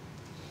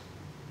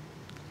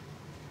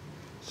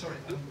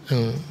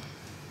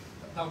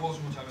 That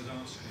wasn't what I was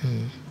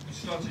asking. You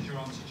started your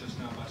answer just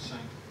now by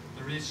saying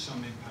there is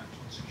some impact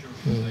on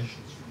security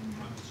relations from the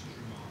Prime Minister's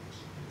remarks.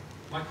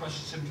 My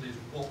question simply is,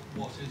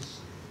 what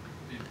is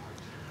the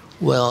impact?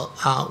 Well,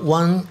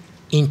 one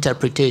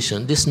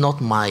interpretation, this is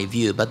not my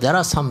view, but there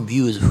are some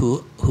views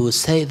who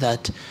say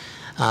that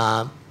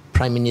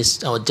Prime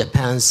Minister or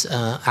Japan's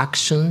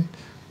action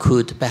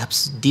could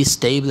perhaps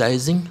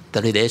destabilizing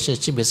the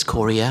relationship with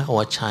Korea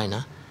or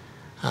China.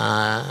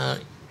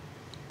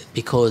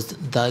 Because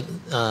that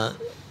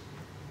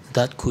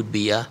could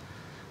be how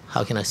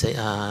can I say?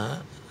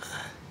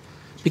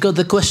 Because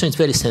the question is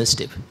very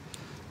sensitive.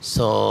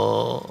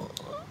 So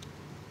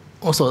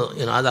also,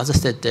 as I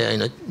said,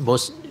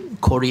 both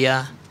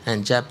Korea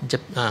and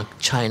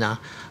China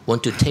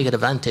want to take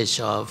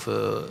advantage of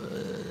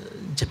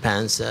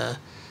Japan's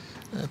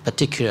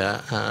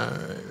particular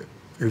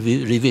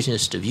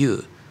revisionist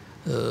view.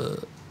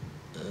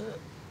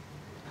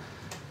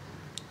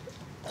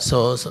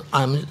 So there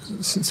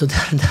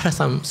are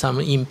some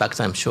impacts,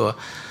 I'm sure,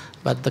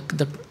 but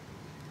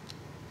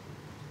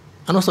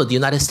and also the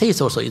United States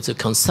also is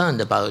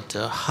concerned about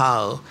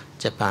how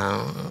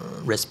Japan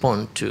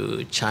respond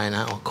to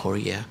China or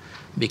Korea,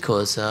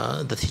 because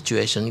the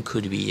situation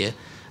could be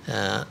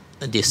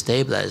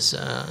destabilized.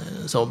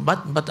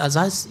 But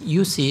as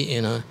you see,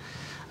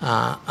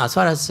 as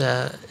far as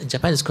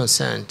Japan is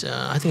concerned,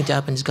 I think the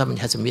Japanese government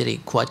has been really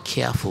quite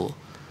careful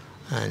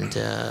and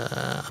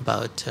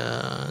about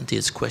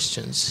these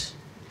questions.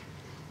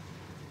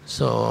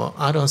 So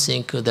I don't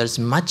think there's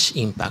much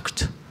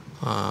impact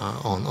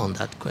on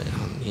that,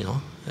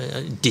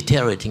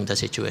 deteriorating the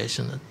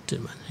situation.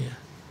 Yeah.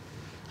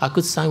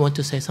 Akutsu-san, want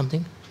to say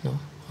something? No?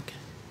 Okay.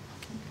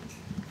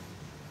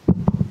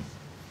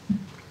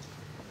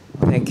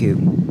 Thank you.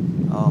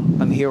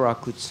 I'm Hiro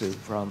Akutsu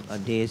from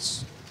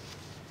NIDS.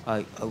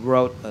 I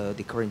wrote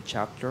the current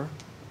chapter.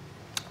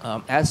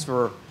 As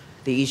for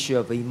the issue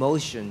of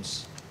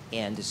emotions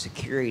and the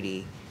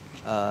security,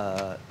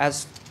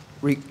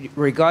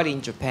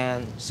 regarding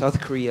Japan, South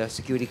Korea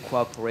security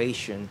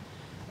cooperation,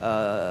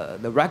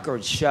 the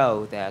records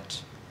show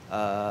that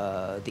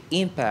the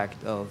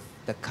impact of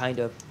the kind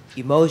of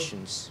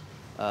emotions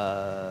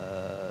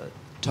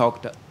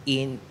talked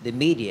in the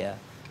media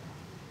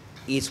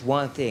is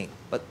one thing,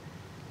 but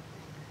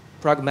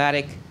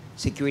pragmatic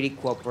security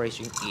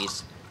cooperation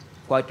is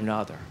quite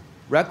another.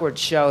 Records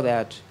show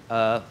that,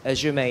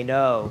 as you may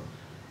know,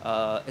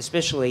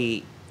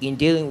 especially in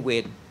dealing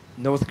with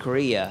North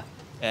Korea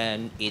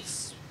and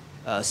its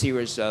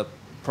series of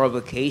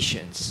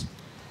provocations,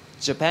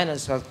 Japan and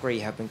South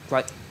Korea have been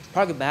quite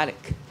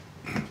pragmatic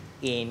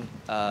in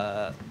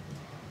the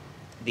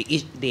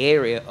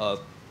area of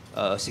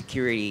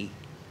security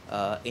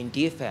in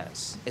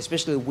defense,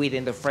 especially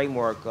within the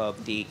framework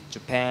of the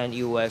Japan,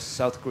 U.S.,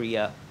 South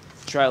Korea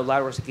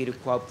trilateral security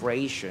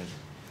cooperation.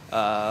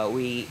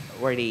 We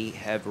already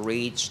have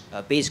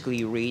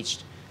basically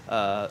reached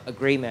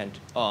agreement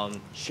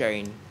on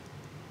sharing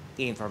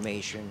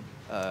information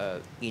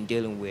in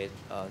dealing with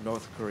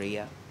North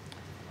Korea.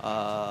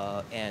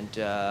 And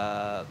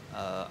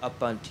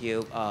up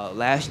until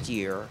last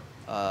year,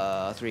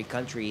 3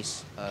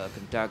 countries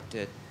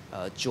conducted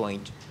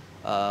joint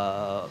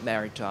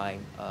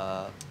maritime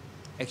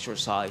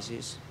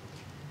exercises.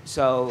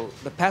 So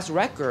the past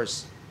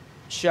records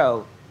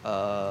show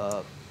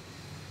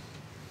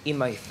in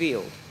my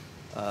field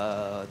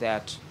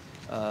that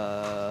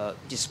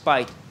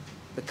despite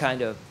the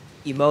kind of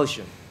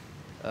emotion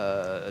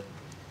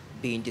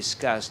being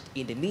discussed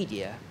in the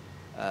media,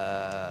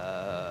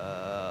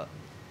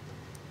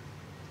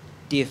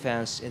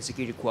 defense and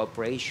security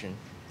cooperation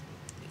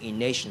in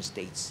nation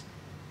states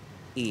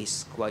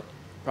is quite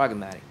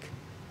pragmatic.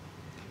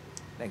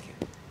 Thank you.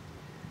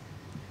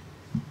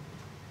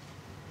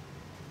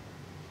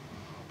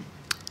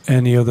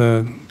 Any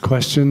other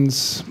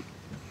questions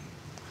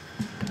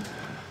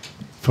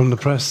from the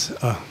press?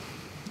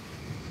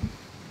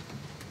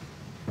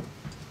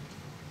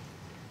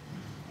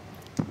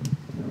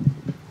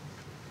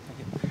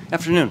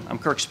 Afternoon. I'm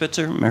Kirk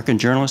Spitzer, American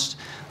journalist.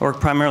 I work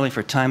primarily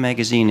for Time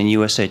Magazine and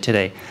USA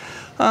Today.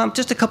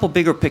 Just a couple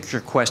bigger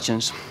picture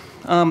questions.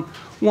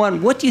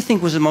 One, what do you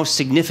think was the most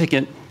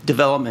significant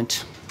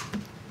development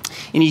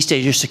in East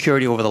Asia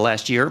security over the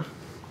last year?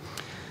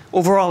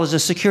 Overall, is the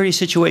security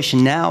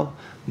situation now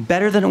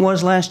better than it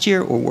was last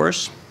year or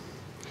worse?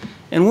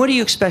 And what are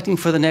you expecting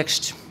for the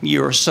next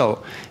year or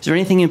so? Is there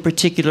anything in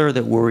particular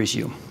that worries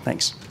you?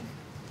 Thanks.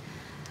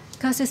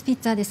 カース・スピッ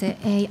ツァーです。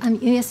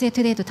USA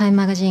Today とタイム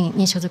マガジン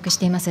に所属し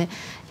ています。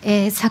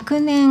昨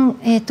年、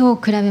と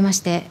比べまし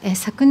て、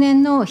昨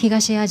年の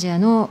東アジア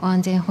の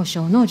安全保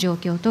障の状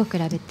況と比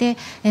べて、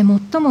最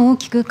も大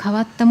きく変わ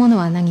ったもの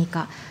は何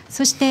か、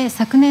そして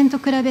昨年と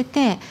比べ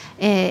て、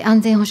安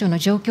全保障の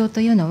状況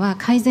というのは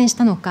改善し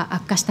たのか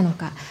悪化したの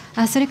か、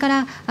それか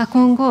ら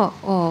今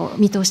後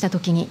見通したと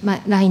きに、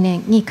来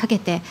年にかけ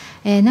て、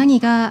何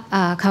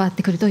が変わっ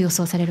てくると予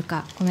想される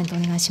か、コメントお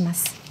願いしま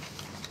す。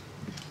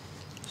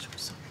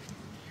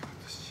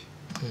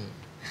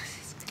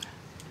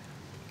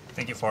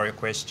Thank you for your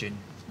question.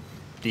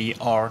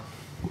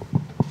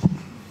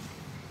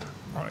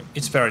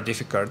 It's very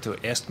difficult to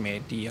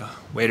estimate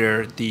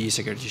whether the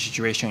security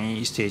situation in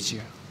East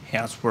Asia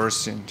has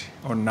worsened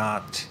or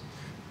not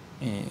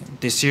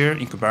this year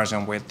in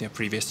comparison with the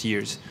previous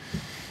years.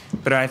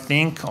 But I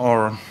think,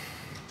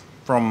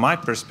 from my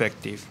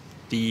perspective,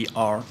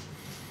 arts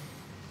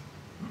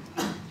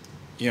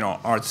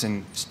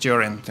and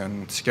strength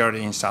and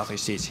security in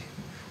Southeast Asia.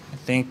 I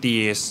think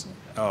the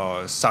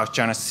South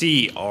China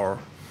Sea or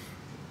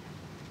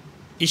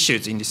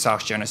issues in the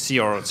South China Sea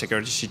or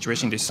security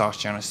situation in the South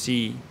China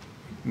Sea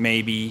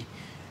may be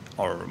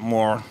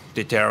more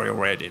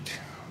deteriorated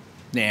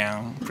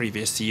than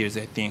previous years,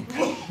 I think.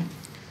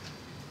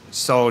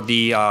 So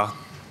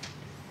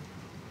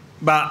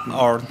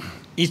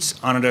it's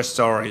another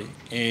story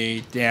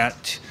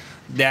that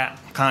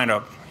kind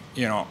of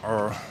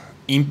or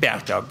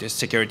impact of the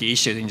security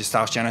issues in the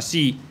South China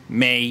Sea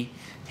may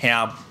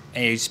have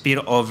a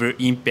spillover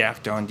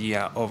impact on the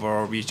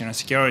overall regional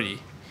security.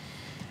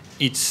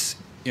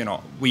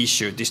 We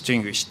should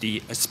distinguish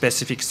the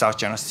specific South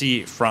China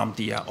Sea from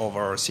the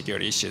overall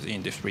security issues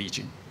in this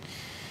region.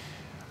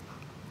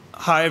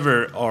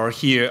 However,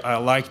 here I'd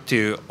like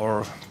to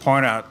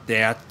point out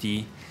that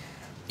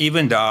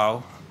even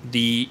though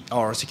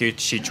our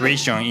security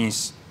situation in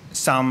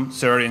some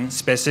certain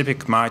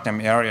specific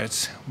maritime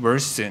areas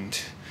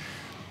worsened,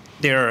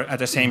 there at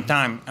the same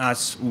time,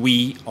 as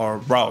we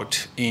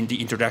wrote in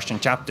the introduction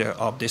chapter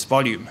of this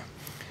volume,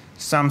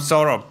 some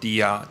sort of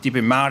the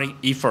diplomatic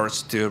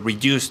efforts to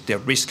reduce the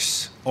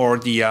risks or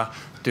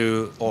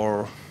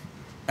or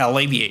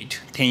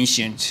alleviate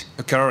tensions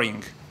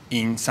occurring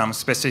in some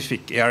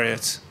specific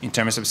areas in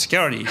terms of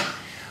security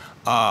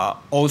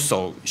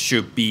also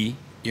should be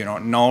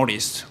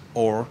noticed,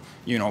 or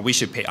we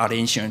should pay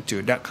attention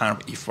to that kind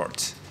of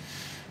efforts.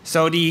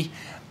 So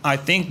I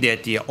think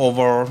that the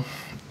overall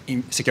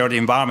security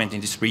environment in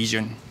this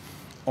region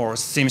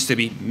seems to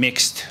be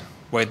mixed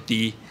with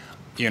the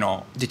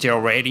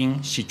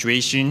deteriorating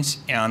situations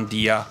and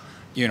the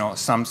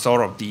some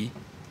sort of the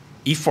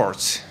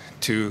efforts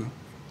to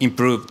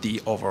improve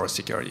the overall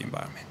security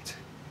environment.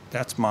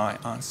 That's my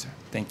answer.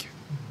 Thank you.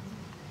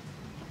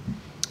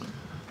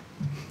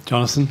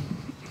 Jonathan?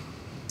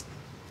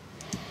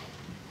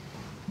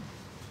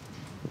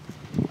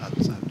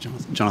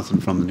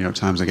 Jonathan from the New York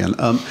Times again.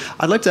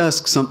 I'd like to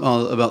ask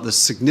about the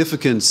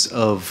significance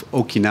of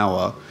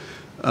Okinawa.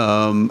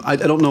 I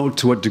don't know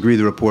to what degree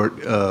the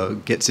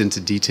report gets into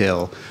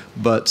detail,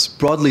 but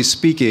broadly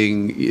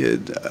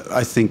speaking,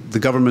 I think the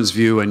government's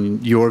view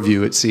and your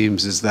view, it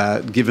seems, is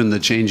that given the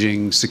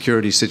changing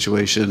security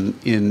situation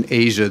in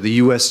Asia, the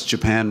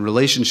U.S.-Japan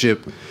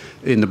relationship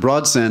in the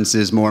broad sense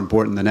is more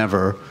important than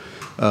ever,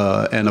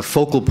 and a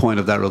focal point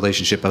of that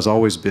relationship has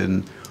always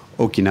been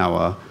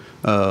Okinawa.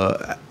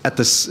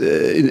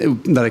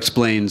 That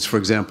explains, for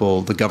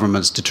example, the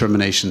government's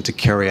determination to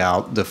carry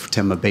out the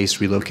Futenma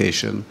base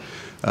relocation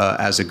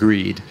as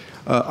agreed.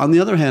 On the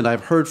other hand,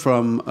 I've heard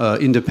from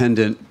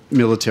independent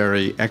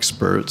military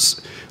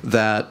experts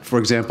that, for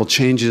example,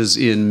 changes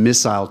in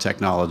missile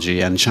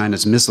technology and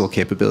China's missile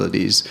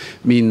capabilities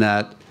mean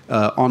that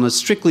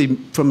strictly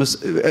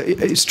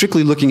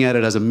looking at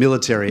it as a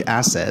military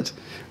asset,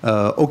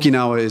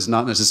 Okinawa is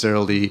not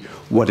necessarily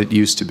what it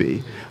used to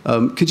be.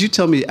 Could you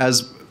tell me,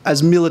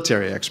 as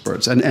military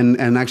experts,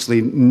 and actually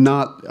I'm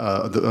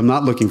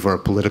not looking for a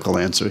political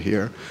answer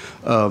here,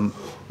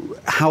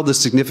 how the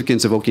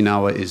significance of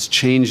Okinawa is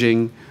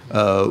changing,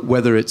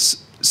 whether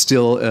it's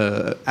still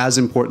as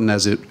important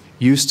as it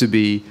used to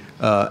be,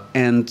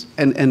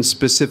 and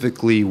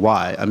specifically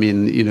why? I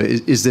mean,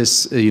 is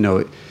this,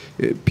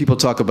 people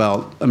talk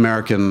about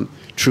American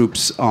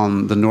troops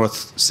on the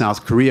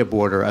North-South Korea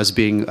border as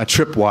being a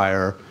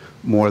tripwire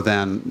more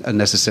than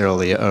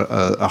necessarily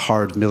a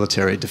hard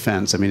military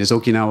defense. I mean, is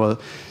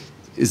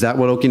that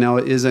what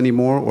Okinawa is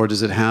anymore, or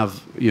does it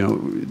have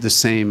the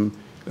same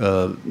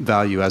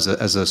value as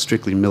a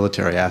strictly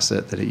military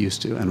asset that it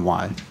used to, and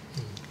why?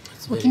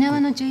 沖縄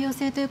の重要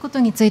性ということ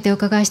についてお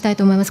伺いしたい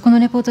と思います。この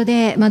レポート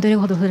で、どれ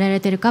ほど触れられ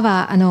ているか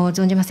は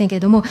存じませんけれ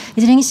ども、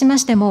いずれにしま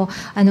しても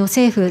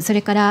政府、そ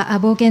れから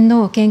防衛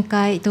の見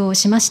解と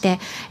しまして、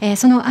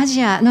そのア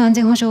ジアの安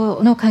全保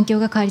障の環境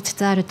が変わりつ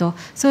つあると、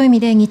そういう意味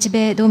で日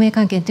米同盟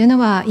関係というの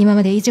は今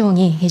まで以上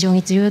に非常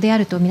に重要であ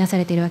るとみなさ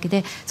れているわけ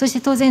で、そし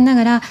て当然な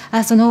が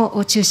らそ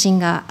の中心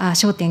が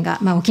焦点が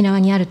沖縄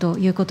にあると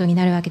いうことに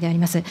なるわけであり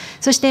ます。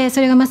そして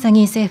それがまさ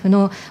に政府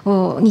の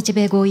日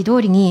米合意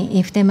通り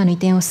に普天間の移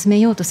転を進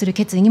めようとする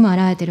決意にも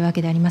表れているわ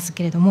けであります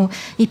けれども、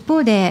一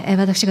方で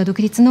私が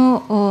独立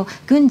の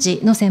軍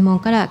事の専門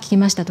から聞き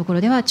ましたとこ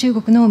ろでは、中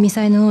国のミ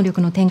サイル能力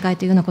の展開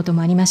というようなこと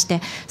もありまし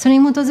て、それ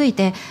に基づい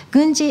て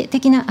軍事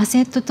的なア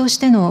セットとし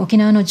ての沖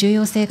縄の重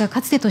要性が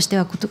かつてと比べ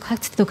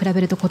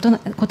ると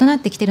異なっ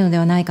てきているので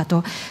はないか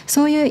と、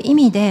そういう意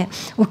味で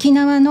沖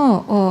縄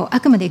のあ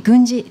くまで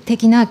軍事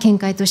的な見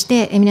解とし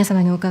て皆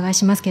様にお伺い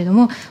しますけれど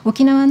も、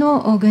沖縄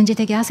の軍事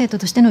的アセット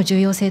としての重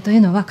要性とい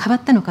うのは変わ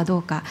ったのかど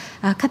うか、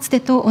かつ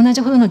てと同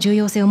じほどの重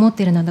要性を持っ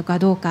ているのか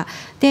どうか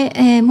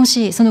で、も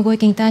しそのご意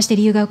見に対して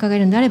理由が伺え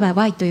るのであれば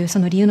Y というそ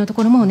の理由のと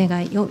ころもお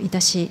願いをい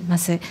たしま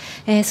す。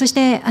そし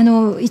て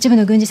一部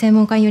の軍事専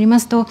門家により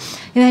ますと、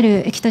いわ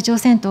ゆる北朝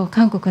鮮と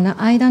韓国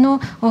の間の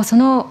そ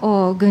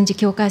の軍事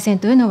境界線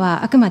というの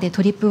はあくまで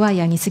トリップワイ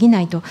ヤーに過ぎな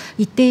いと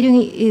言ってい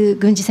る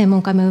軍事専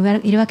門家も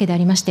いるわけであ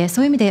りまして、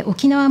そういう意味で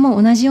沖縄も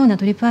同じような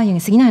トリップワイヤー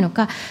に過ぎないの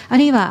か、あ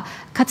るいは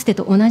かつて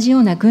と同じよ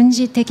うな軍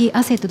事的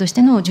アセットとし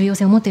ての重要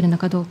性を持っているの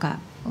かどうか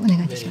お願い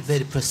します。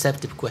Very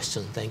perceptive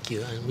question. Thank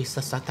you. And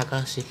Mr.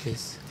 Takahashi,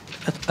 please.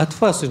 At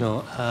first,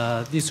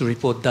 this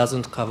report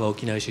doesn't cover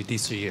Okinawa issue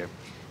this year,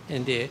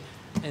 and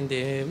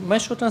my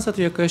short answer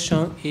to your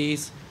question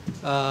is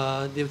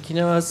the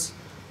Okinawa's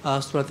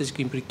strategic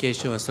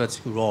implication and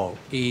strategic role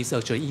is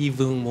actually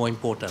even more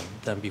important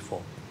than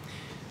before.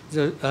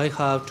 I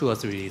have 2 or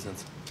 3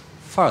 reasons.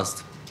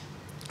 First,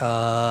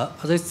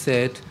 as I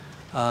said,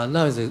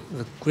 now is the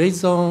gray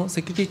zone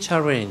security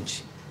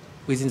challenge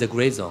within the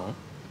gray zone,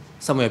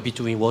 somewhere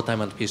between wartime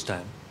and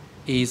peacetime,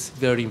 is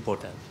very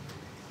important.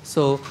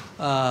 So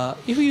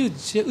if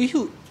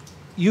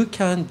you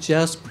can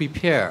just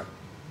prepare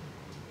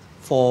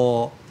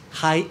for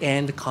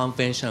high-end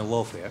conventional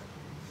warfare,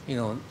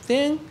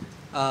 then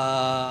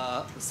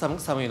some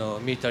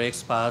military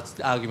experts'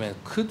 argument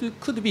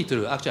could be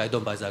true. Actually, I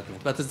don't buy the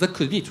argument, but that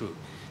could be true.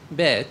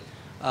 But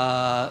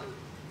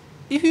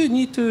if you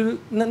need to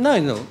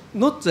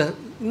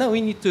now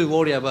we need to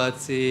worry about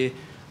the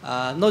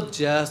not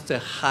just a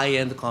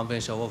high-end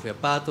conventional warfare,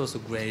 but also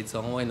gray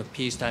zone and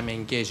peacetime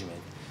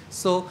engagement.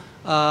 So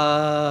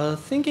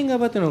thinking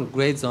about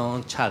gray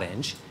zone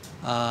challenge,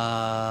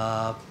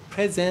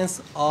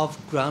 presence of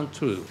ground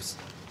troops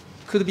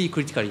could be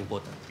critically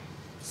important.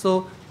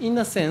 So in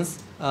a sense,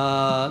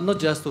 not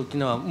just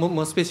Okinawa,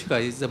 more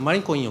specifically, the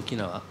Marine Corps in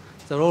Okinawa,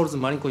 the role of the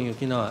Marine Corps in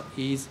Okinawa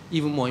is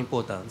even more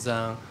important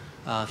than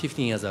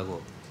 15 years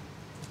ago.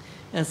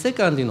 And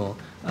second,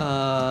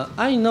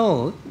 I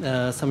know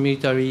some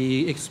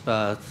military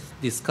experts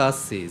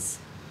discuss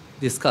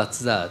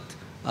that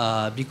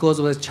because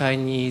of the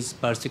Chinese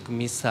ballistic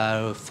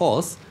missile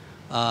force,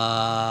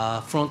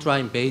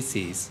 frontline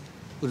bases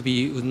would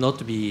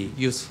not be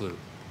useful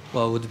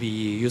or would be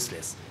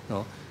useless.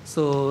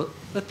 So,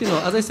 but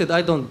as I said,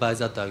 I don't buy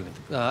that argument.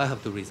 I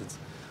have two reasons.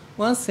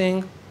 One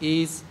thing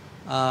is,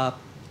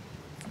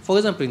 for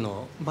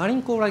example,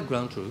 Marine Corps like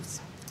ground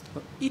troops.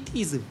 It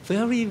is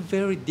very,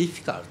 very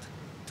difficult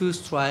to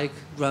strike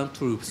ground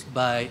troops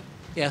by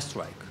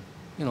airstrike.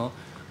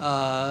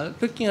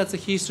 Looking at the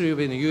history of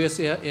the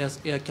U.S.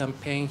 air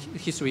campaign,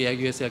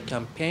 U.S. air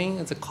campaign,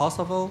 and the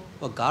Kosovo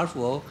or Gulf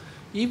War,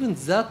 even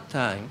that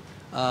time,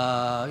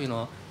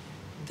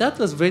 that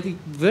was very,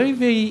 very,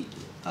 very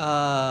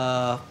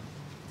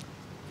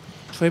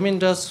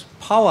tremendous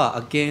power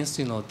against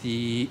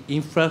the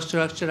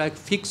infrastructure like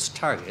fixed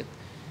target,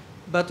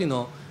 but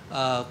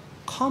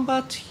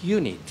combat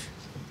unit,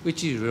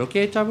 which is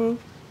relocatable,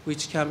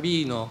 which can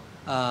be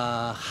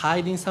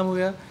hiding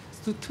somewhere.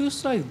 So to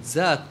strike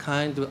that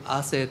kind of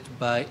asset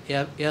by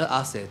air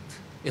asset,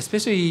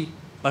 especially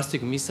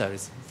ballistic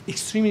missiles,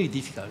 extremely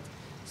difficult.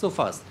 So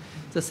first,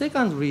 the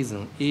second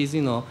reason is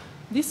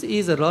this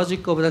is a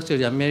logic of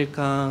actually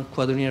American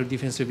Quadrennial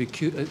Defense Review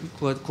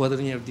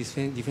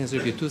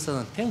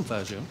 2010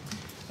 version.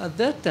 At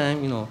that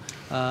time,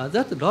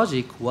 that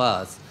logic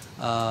was.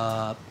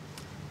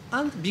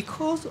 And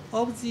because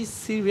of the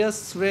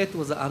serious threat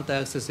was the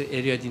anti-access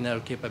area denial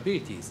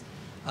capabilities,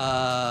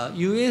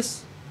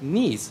 U.S.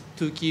 needs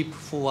to keep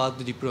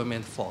forward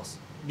deployment force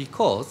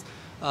because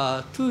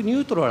to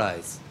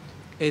neutralize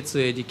its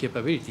AD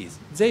capabilities,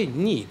 they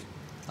need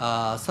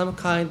some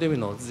kind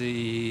of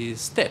the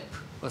step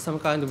or some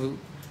kind of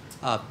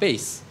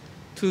base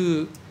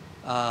to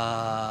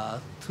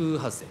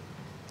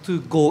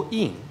go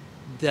in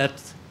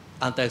that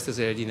anti-access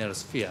area denial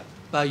sphere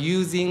by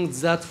using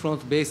that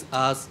front base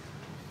as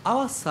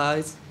our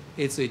size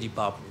HAD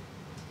bubble.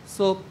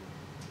 So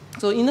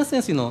in a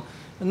sense, now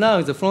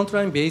the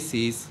frontline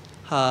bases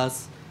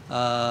has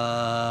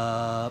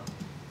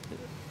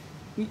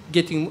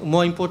getting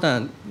more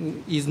important,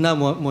 is now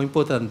more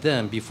important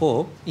than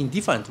before in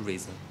different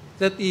reasons.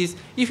 That is,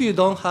 if you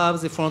don't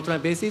have the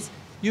frontline bases,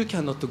 you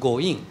cannot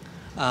go in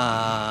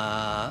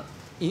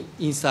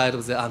inside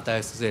of the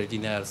anti-access area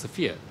denial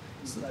sphere.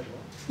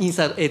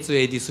 Inside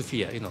HAD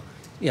sphere,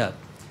 Yeah.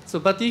 So,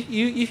 but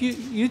if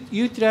you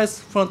utilize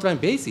frontline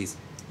bases,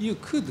 you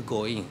could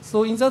go in.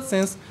 So, in that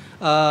sense,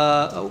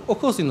 of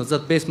course,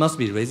 that base must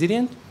be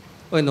resilient,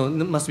 or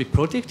must be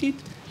protected.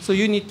 So,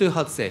 you need to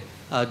have say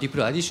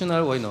deploy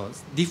additional or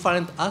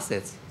different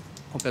assets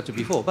compared to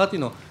before. But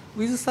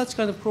with such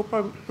kind of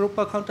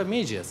proper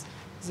countermeasures,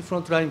 the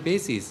frontline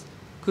bases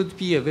could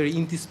be a very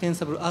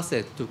indispensable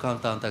asset to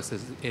counter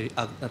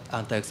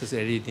anti-access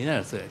area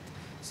denial threat.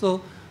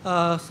 So,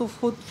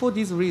 for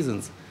these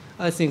reasons,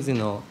 I think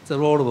the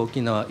role of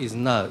Okinawa is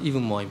now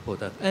even more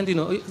important. And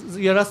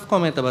your last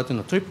comment about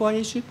triple I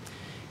issue,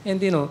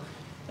 and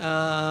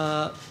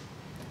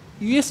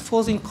U.S.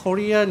 force in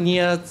Korea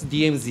near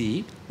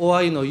DMZ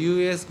or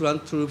U.S.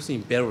 ground troops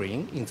in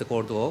Berlin in the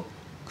Cold War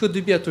could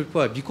be a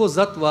triple I because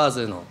that was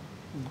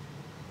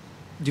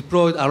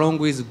deployed along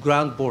with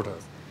ground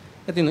borders.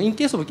 But in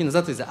case of Okinawa,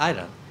 that is an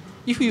island.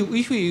 If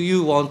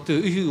you want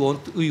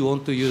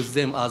to use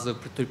them as a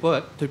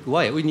triple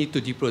I, we need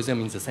to deploy them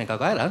in the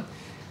Senkaku Island.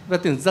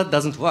 But that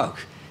doesn't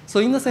work. So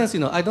in a sense,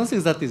 I don't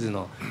think that is,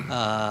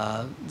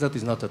 that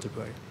is not a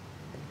triple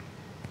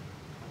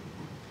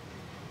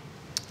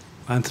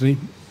I. Anthony?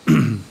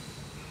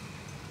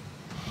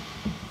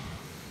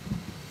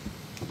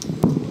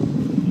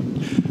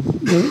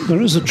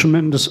 There is a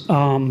tremendous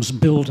arms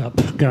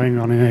build-up going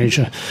on in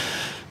Asia.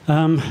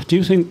 Do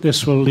you think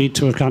this will lead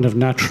to a kind of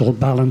natural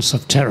balance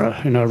of terror,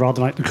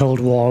 rather like the Cold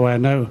War, where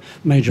no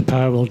major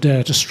power will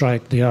dare to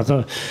strike the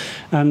other?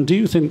 And do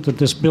you think that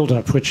this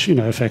build-up, which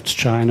affects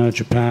China,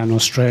 Japan,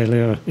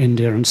 Australia,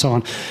 India, and so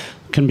on,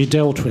 can be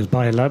dealt with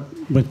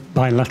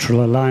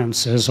bilateral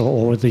alliances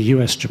or with the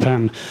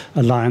US-Japan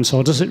alliance,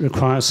 or does it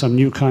require some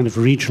new kind of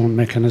regional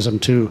mechanism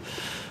to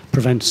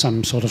prevent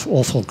some sort of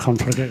awful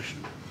conflagration?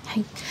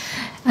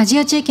 アジ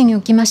ア地域に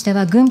おきまして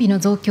は軍備の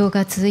増強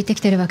が続いてき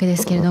ているわけで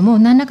すけれども、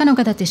何らかの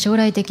形で将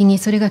来的に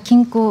それが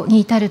均衡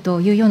に至る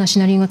というようなシ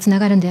ナリオにつな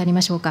がるのであり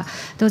ましょうか。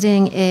当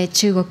然、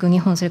中国、日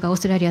本、それからオー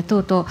ストラリア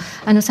等々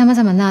さま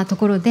ざまなと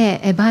ころ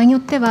で、場合によ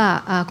って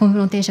はコンフ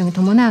ロンテーションに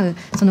伴う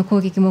その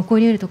攻撃も起こ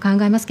り得ると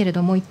考えますけれ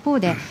ども、一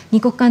方で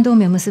二国間同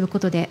盟を結ぶこ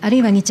とで、ある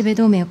いは日米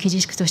同盟を基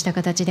軸とした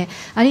形で、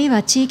あるい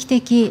は地域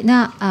的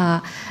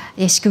な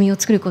仕組みを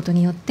作ること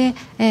によって、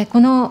こ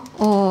の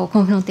コ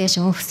ンフロンテーシ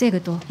ョンを防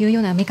ぐというよ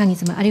うなメカニ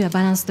ズム、あるいは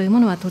バランスというも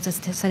のは到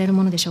達される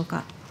ものでしょう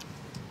か。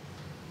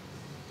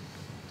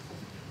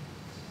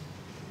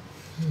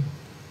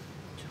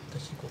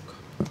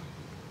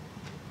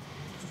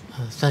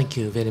Thank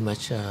you very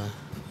much.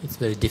 It's a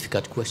very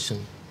difficult question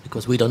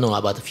because we don't know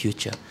about the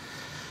future.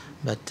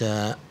 But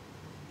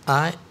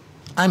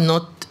I'm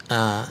not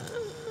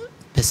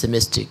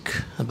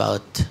pessimistic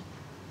about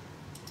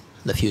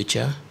the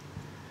future.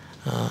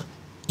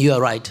 You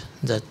are right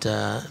that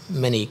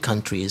many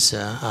countries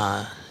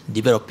are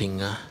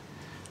developing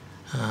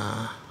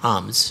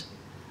arms.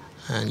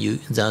 And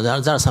there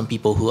are some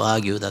people who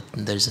argue that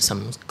there is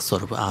some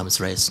sort of arms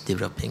race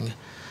developing.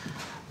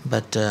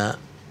 But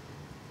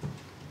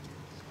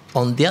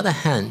on the other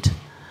hand,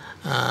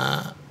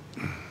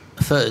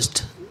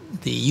 first,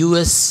 the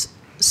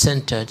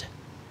US-centered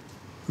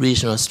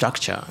regional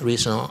structure,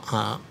 regional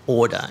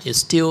order is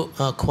still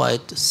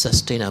quite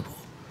sustainable,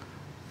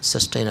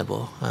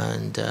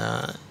 and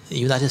the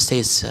United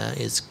States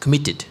is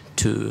committed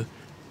to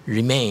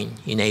remain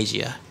in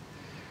Asia.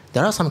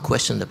 There are some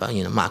questions about,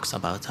 marks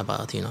about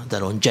the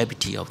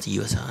longevity of the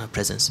U.S.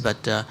 Presence,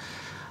 but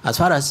as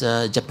far as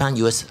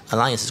Japan-U.S.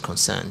 alliance is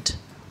concerned,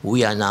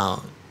 we are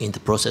now in the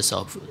process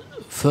of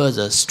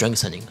further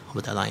strengthening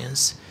of the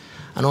alliance.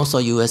 And also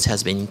U.S.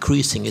 has been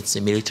increasing its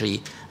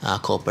military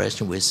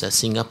cooperation with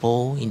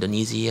Singapore,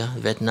 Indonesia,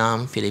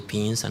 Vietnam,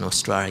 Philippines, and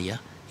Australia.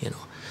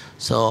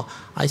 So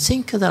I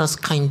think there's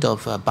kind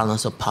of a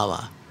balance of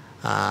power,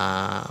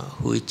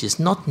 which is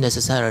not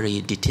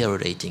necessarily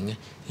deteriorating.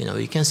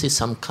 You can see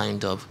some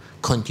kind of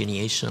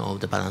continuation of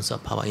the balance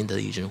of power in the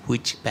region,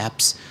 which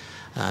perhaps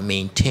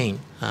maintain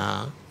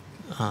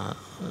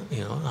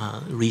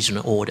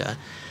regional order.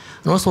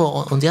 And also,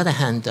 on the other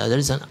hand,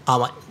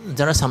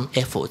 there are some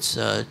efforts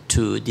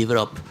to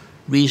develop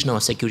regional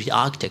security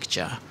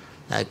architecture,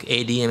 like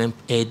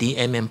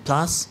ADMM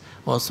Plus,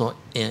 also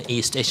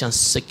East Asian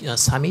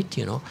Summit,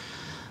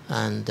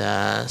 And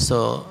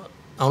so,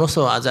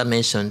 also, as I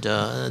mentioned,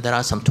 there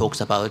are some talks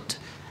about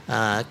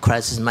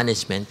crisis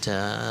management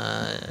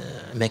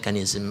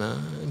mechanism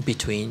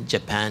between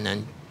Japan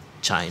and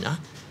China.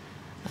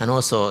 And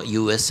also,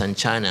 US and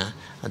China,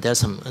 there's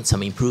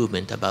some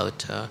improvement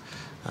about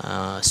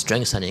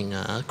strengthening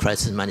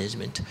crisis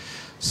management.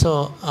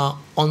 So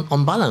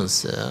on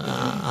balance,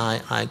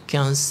 I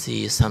can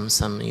see some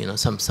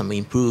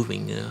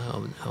improving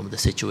of the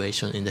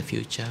situation in the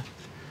future.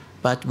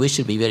 But we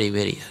should be very,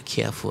 very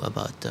careful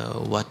about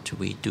what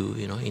we do,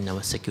 in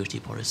our security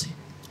policy.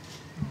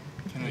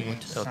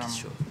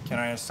 Can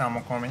I add some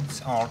more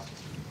comments?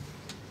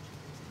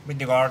 With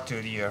regard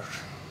to the,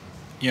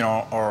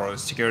 our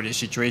security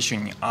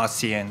situation in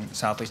ASEAN,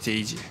 Southeast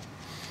Asia.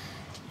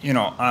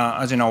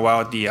 As you know,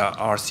 well, the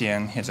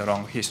ASEAN has a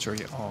long history.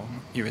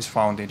 It was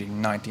founded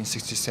in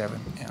 1967,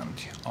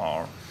 and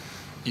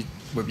it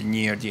will be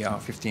near the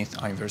 50th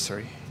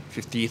anniversary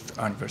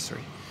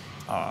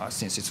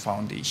since its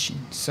foundation.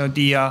 So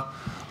the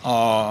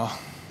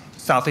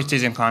Southeast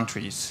Asian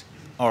countries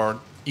are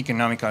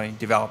economically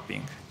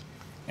developing,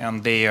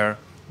 and they are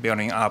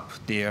building up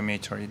their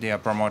military. They are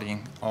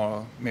promoting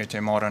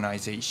military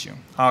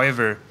modernization.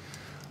 However,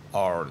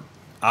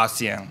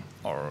 ASEAN,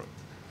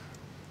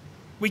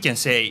 we can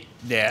say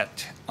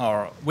that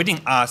within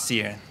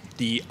ASEAN,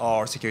 the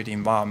security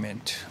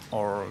environment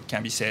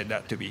can be said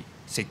that to be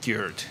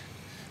secured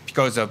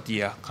because of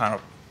the kind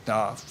of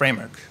the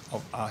framework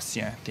of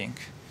ASEAN, I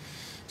think.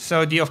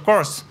 So of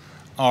course,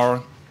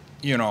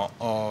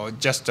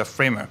 just a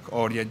framework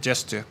or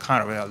just a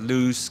kind of a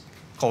loose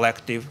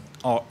collective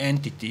or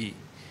entity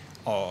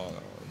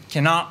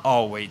cannot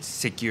always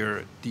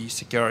secure the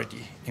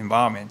security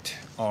environment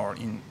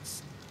in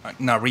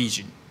a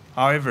region.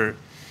 However,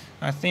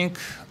 I think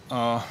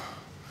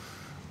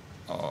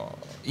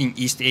in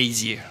East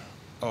Asia,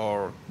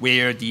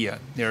 where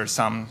there are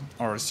some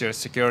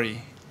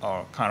security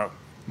kind of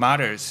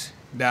matters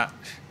that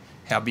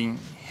have been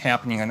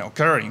happening and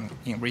occurring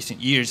in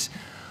recent years,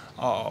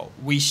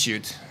 we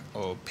should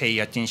pay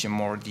attention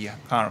more to the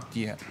kind of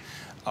the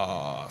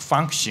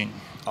function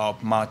of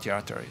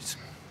multilateralism.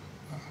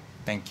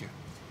 Thank you.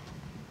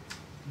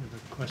 You have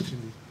a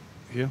question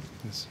here?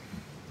 Yes.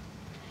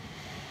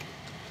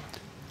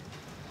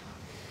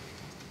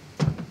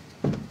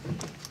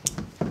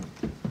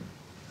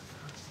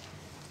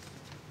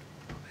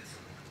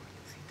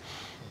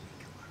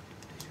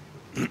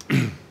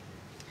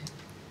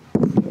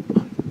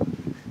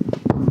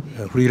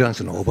 フリーラン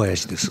スの小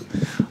林です。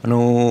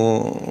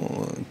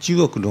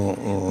中国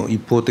の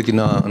一方的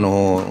な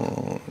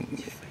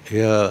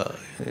エア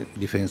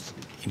ディフェンス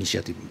イニシ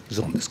アティブ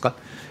ゾーンですか、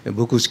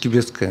防空識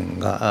別圏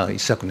が一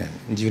昨年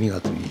12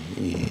月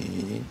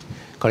に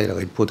彼ら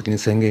が一方的に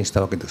宣言し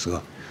たわけです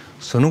が、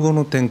その後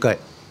の展開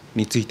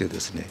についてで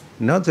すね、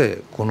な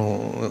ぜこ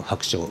の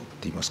白書っ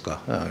ていいます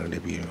か、レ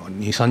ビューを2、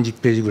30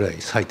ページぐらい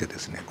割いてで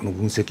すね、この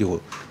分析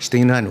をして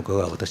いないのか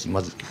が私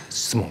まず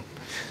質問。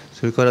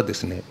それからで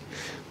すね、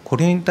こ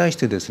れに対し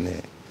てです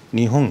ね、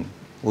日本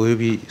およ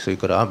びそれ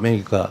からアメ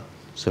リカ、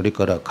それ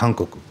から韓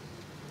国、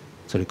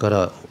それか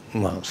ら、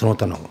その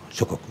他の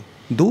諸国、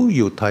どうい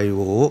う対応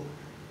を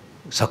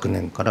昨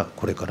年から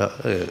これから、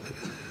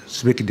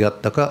すべきであっ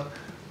たか、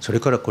それ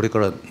からこれか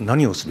ら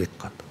何をすべき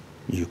か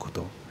というこ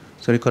と、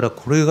それから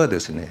これがで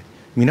すね、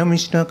南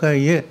シナ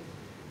海へ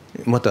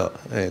また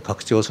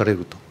拡張され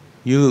ると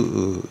い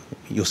う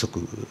予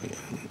測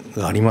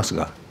があります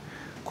が、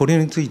これ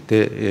につい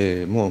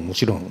て、も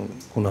ちろん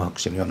この白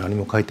書には何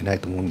も書いてない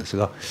と思うんです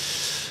が、こ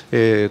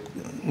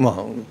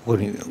こ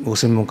にご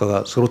専門家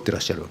が揃ってら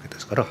っしゃるわけで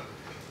すから、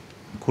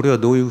これは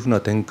どういうふうな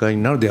展開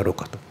になるであろう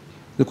かと。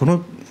でこ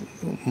の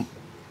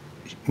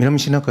南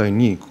シナ海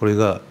にこれ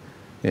が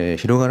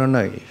広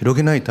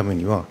げないため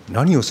には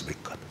何をすべき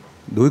か、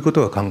どういうこ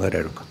とが考えられ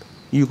るか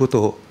というこ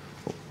とを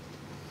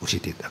教え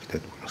ていただきた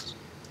いと思います。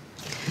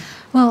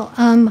Well,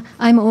 I'm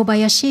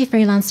Obayashi,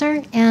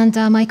 freelancer, and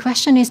my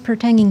question is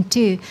pertaining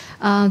to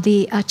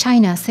the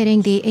China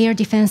setting the air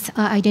defense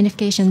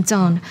identification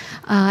zone.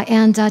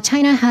 And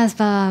China has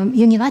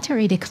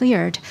unilaterally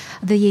declared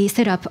the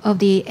setup of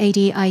the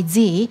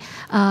ADIZ.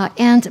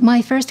 And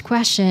my first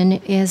question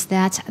is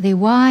that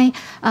why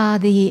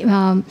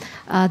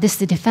this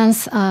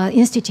Defense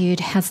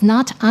Institute has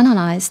not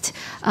analyzed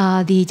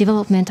the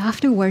development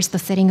afterwards, the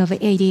setting of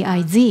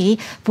ADIZ,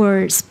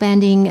 for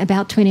spending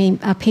about 20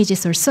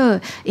 pages or so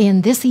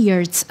in this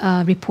year's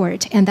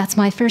report. And that's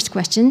my first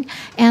question.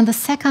 And the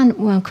second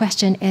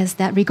question is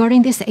that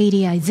regarding this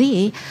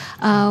ADIZ,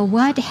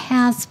 what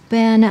has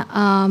been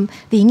the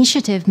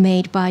initiative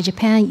made by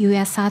Japan,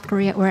 US, South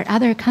Korea, or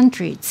other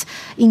countries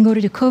in order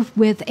to cope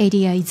with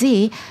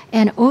ADIZ?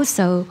 And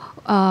also,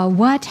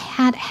 what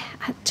had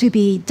to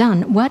be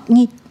done, what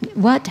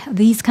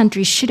these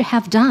countries should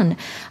have done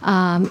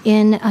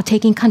in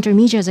taking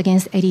countermeasures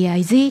against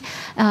ADIZ,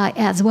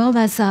 as well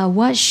as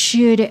what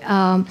should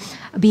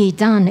be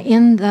done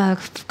in the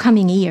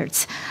coming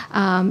years.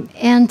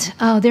 And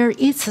there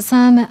is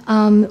some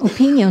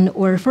opinion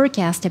or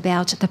forecast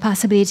about the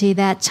possibility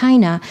that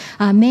China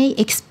may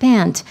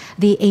expand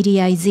the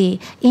ADIZ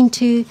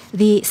into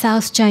the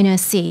South China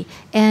Sea.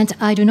 And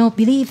I do not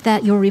believe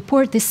that your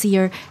report this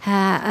year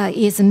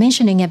is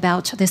mentioning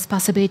about this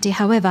possibility.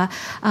 However,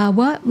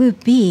 what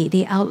would be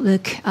the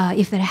outlook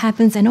if that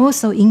happens? And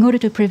also, in order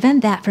to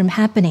prevent that from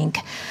happening,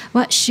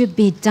 what should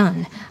be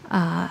done?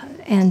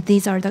 And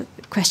these are the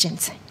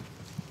questions.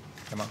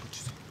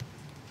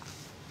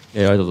 あ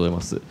りがとうござい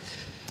ます。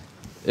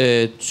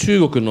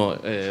中国の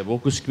防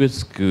空識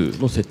別区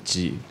の設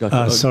置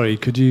が。Sorry,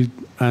 could you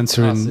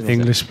answer in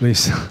English,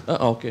 please?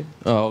 Okay.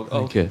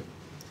 Okay.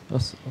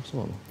 If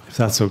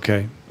that's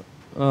okay.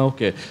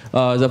 Okay.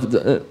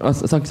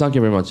 Thank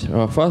you very much.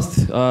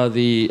 First,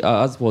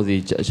 as for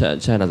the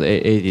China's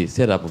AD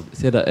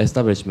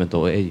establishment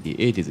of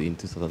ADs in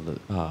 2000,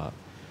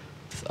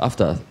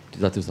 after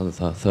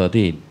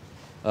 2013,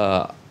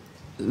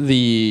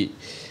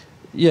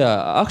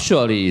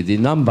 actually the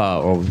number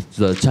of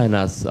the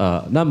China's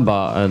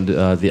number and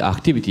the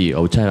activity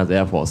of China's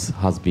Air Force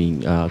has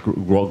been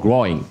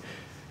growing.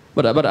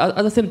 But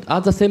at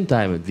the same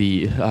time,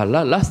 the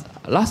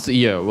last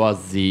year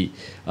was the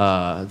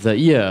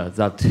year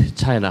that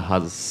China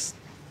has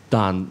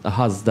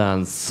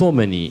done so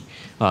many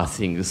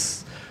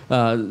things.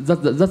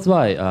 That's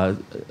why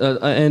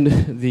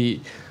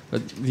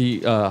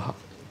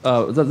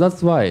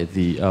that's why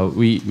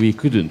we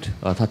couldn't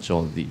touch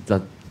on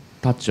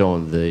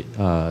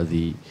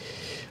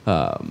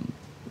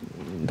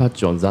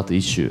that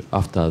issue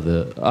after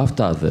the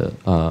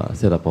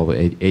setup of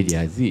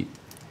ADIZ.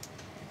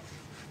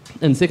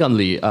 And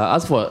secondly,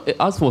 as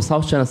for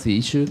South China Sea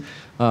issue,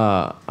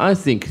 I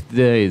think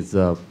there is,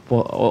 of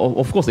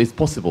course, it's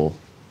possible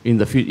in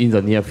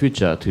the near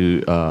future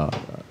to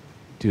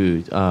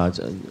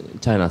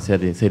China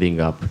setting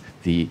up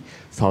the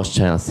South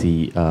China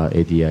Sea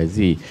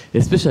ADIZ.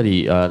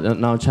 Especially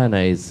now, China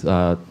is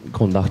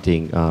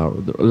conducting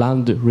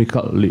land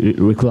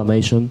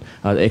reclamation,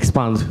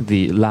 expand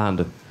the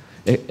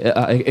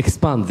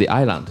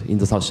island in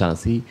the South China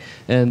Sea,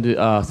 and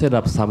set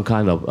up some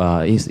kind of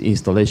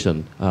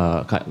installation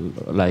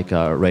like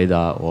a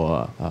radar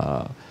or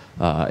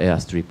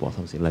airstrip or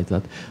something like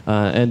that,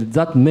 and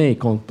that may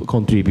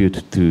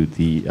contribute to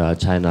the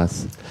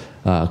China's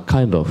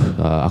kind of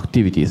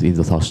activities in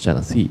the South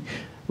China Sea.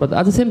 But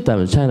at the same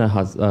time, China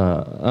has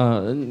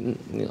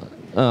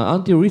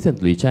until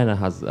recently, China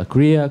has a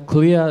clear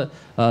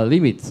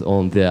limits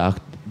on their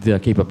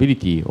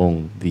capability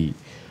on the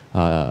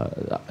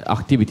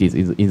activities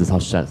in the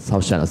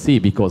South China Sea,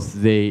 because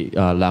they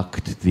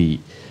lacked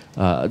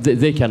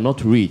they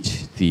cannot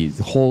reach the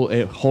whole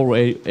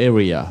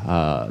area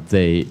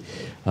they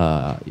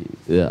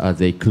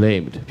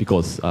claimed,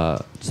 because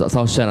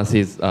South China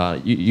Sea's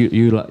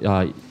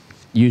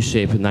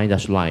U-shaped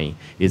 9-dash line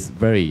is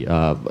very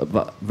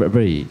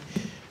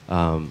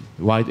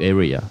wide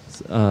area.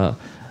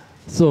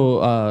 So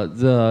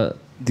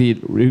the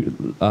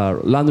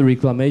land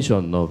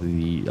reclamation of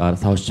the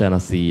South China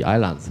Sea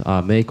islands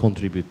may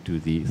contribute to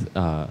the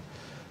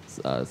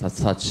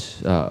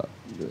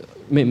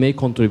may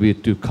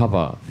contribute to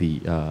cover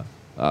the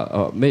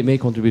may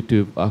contribute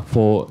to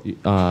for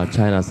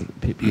China's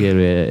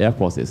PLA air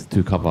forces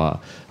to cover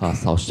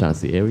South China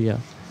Sea area.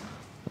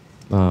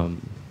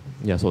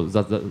 Yeah, so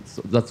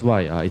that's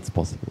why it's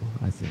possible,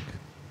 I think.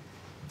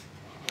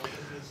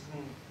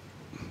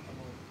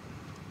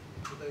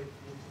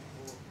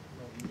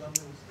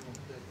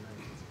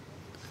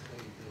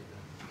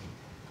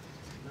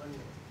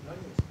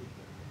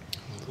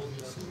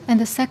 And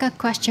the second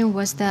question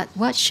was that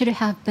what should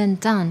have been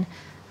done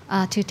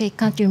to take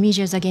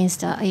countermeasures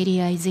against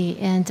ADIZ,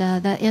 and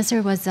the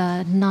answer was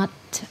not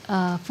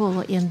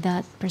full in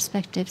that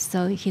perspective.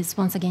 So he's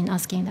once again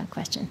asking that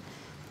question.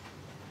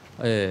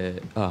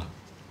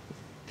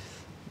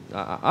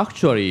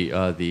 Actually,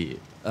 the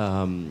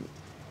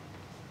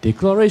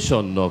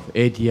declaration of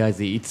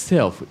ADIZ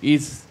itself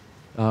is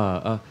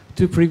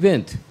to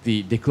prevent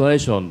the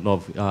declaration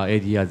of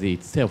ADIZ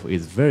itself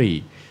is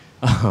very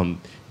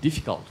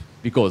difficult,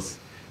 because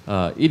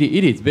it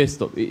is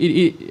based on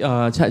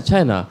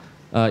China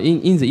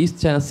in the East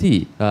China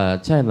Sea.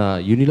 China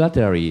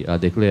unilaterally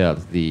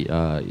declared the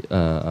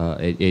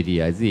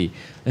ADIZ,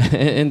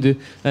 and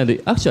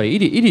actually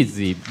it is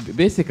the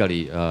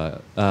basically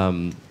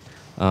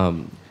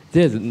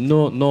there's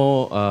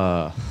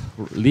no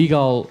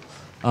legal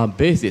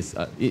basis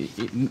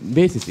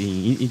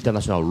in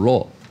international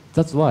law.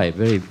 That's why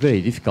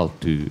very difficult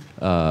to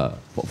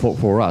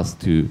for us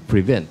to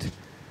prevent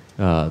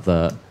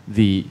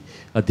the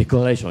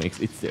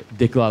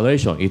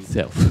declaration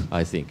itself,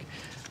 I think.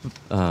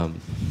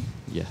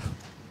 Yeah.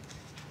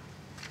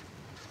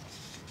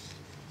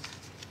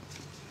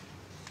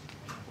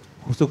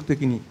 補足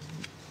的に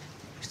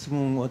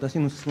私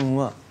の質問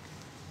は、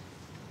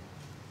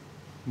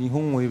日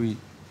本および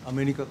ア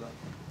メリカが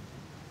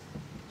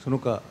その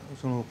他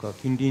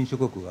近隣諸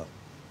国が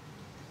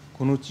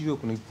この中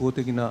国の一方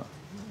的な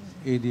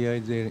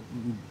ADIZ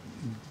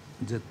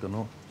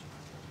の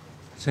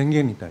宣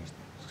言に対し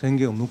て宣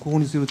言を無効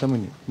にするため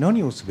に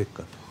何をすべき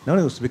か、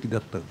何をすべきだ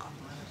ったのか、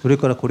それ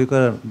からこれか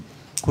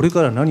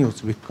ら何を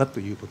すべきか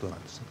ということな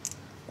んです。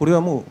これは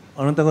もう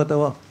あなた方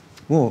は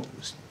もう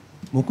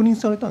黙認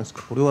されたんです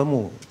か。これは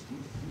も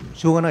う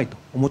しょうがないと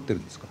思ってる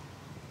んですか。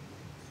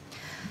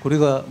これ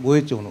が防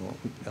衛庁の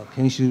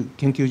研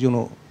究所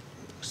の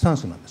スタン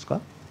スなんですか。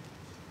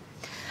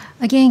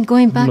Again,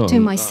 going back to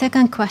my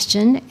second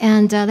question,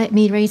 and let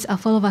me raise a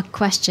follow-up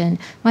question.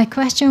 My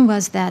question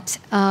was that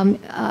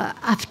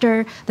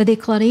after the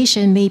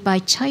declaration made by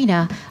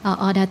China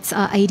on its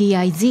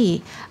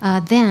ADIZ,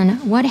 then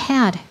what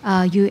had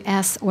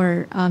U.S.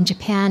 or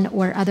Japan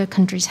or other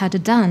countries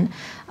had done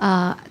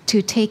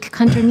to take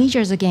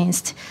countermeasures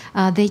against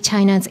the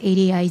China's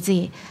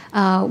ADIZ?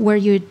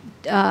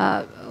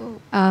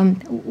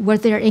 Was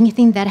there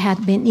anything that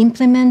had been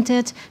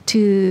implemented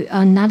to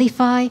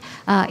nullify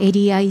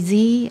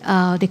ADIZ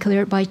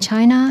declared by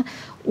China,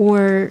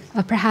 or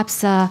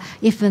perhaps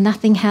if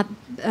nothing had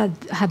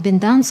been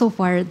done so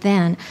far,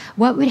 then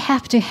what would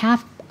have to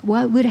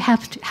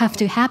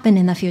happen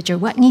in the future?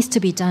 What needs to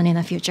be done in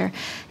the future?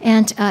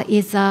 And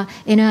is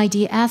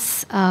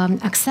NIDS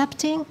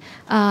accepting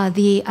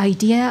the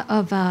idea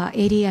of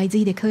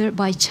ADIZ declared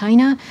by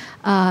China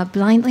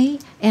blindly?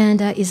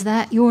 And is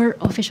that your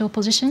official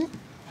position?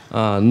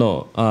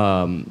 No.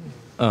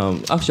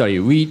 Actually,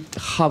 we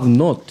have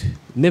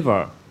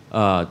never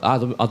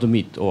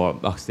admit or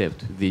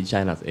accept the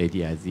China's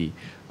ADIZ.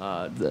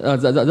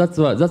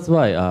 That's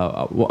why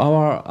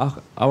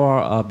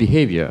our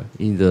behavior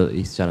in the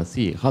East China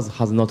Sea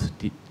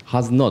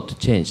has not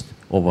changed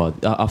over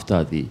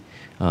after the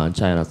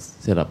China's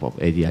setup of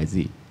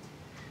ADIZ.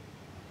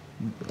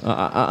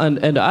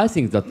 And I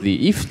think that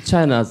if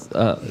China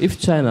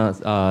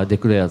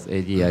declares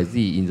ADIZ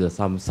in the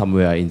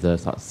somewhere in the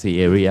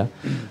sea area,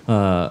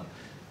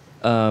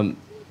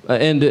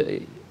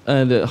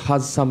 and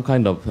has some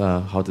kind of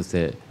how to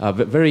say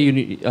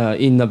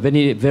in a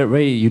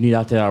very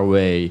unilateral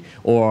way,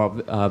 or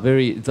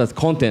the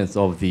contents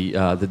of the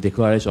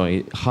declaration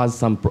it has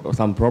some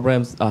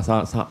problems,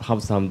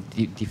 have some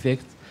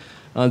defects,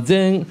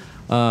 then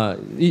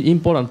the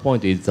important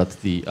point is that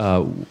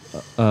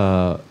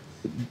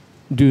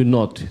do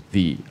not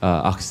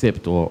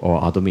accept or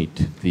admit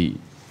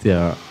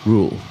their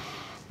rule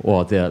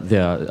or their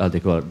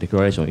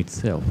declaration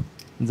itself.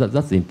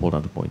 That's the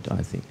important point,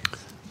 I think.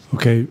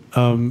 Okay,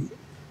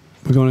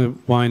 we're going to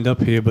wind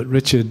up here, but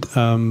Richard,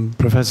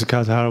 Professor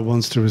Katahara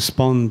wants to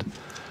respond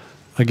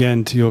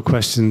again to your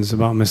questions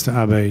about Mr.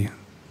 Abe.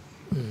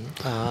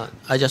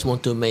 I just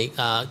want to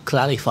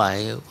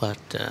clarify what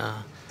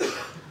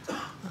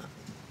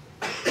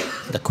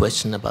the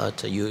question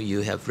about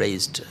you have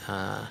raised.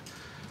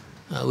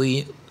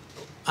 We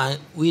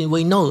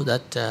know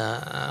that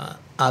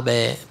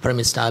Prime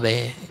Minister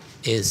Abe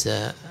is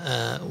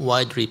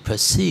widely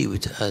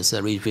perceived as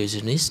a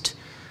revisionist,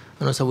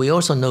 and also we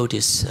also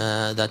notice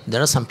that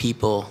there are some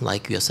people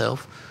like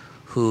yourself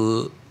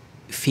who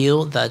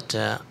feel that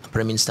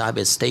Prime Minister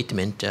Abe's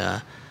statement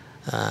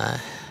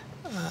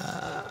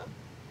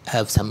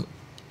have some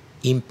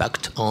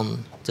impact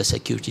on the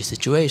security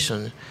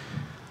situation.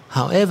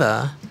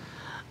 However,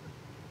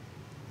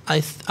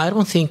 I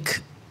don't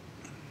think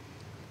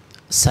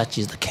such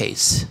is the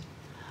case,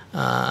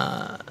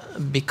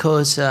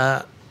 because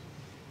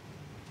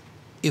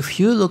if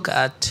you look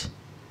at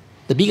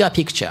the bigger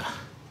picture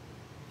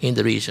in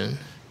the region,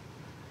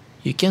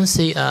 you can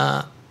see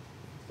a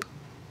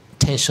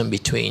tension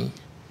between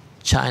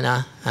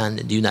China and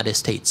the United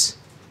States.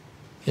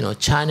 You know,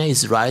 China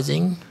is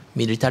rising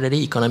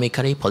militarily,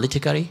 economically,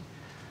 politically.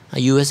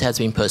 The U.S. has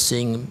been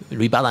pursuing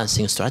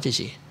rebalancing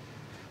strategy.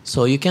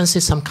 So you can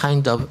see some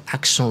kind of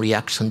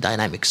action-reaction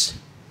dynamics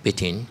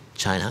between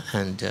China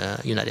and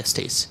United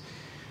States.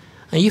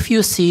 And if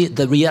you see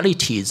the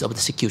realities of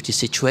the security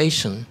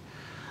situation,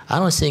 I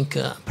don't think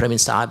Prime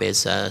Minister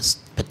Abe's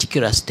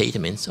particular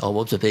statements or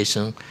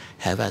observation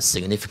have a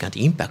significant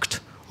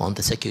impact on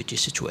the security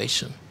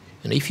situation.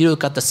 And if you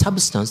look at the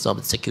substance of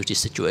the security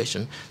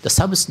situation,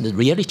 the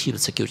reality of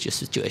the security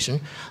situation,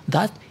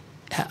 that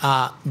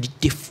are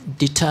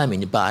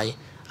determined by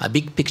a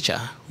big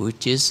picture,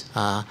 which is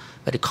a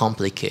very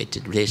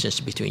complicated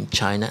relationship between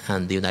China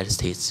and the United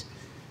States.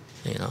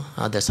 You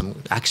know, there's some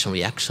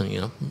action-reaction,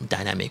 you know,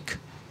 dynamic.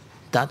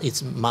 That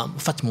is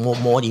much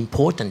more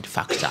important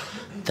factor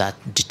that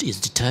is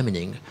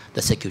determining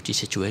the security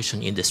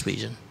situation in this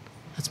region.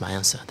 That's my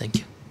answer. Thank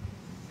you.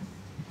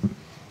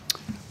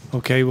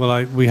 Okay,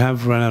 well, we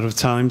have run out of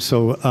time,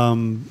 so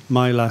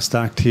my last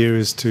act here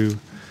is to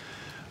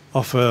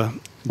offer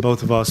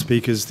both of our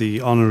speakers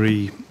the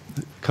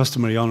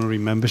customary honorary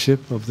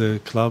membership of the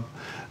club.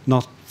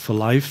 Not for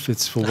life,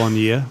 it's for 1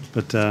 year,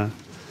 but I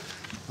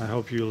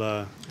hope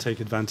you'll take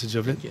advantage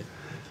of it. Thank you.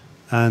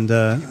 And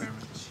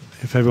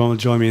if everyone will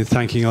join me in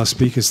thanking our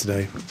speakers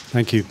today.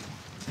 Thank you.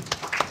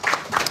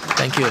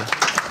 Thank you.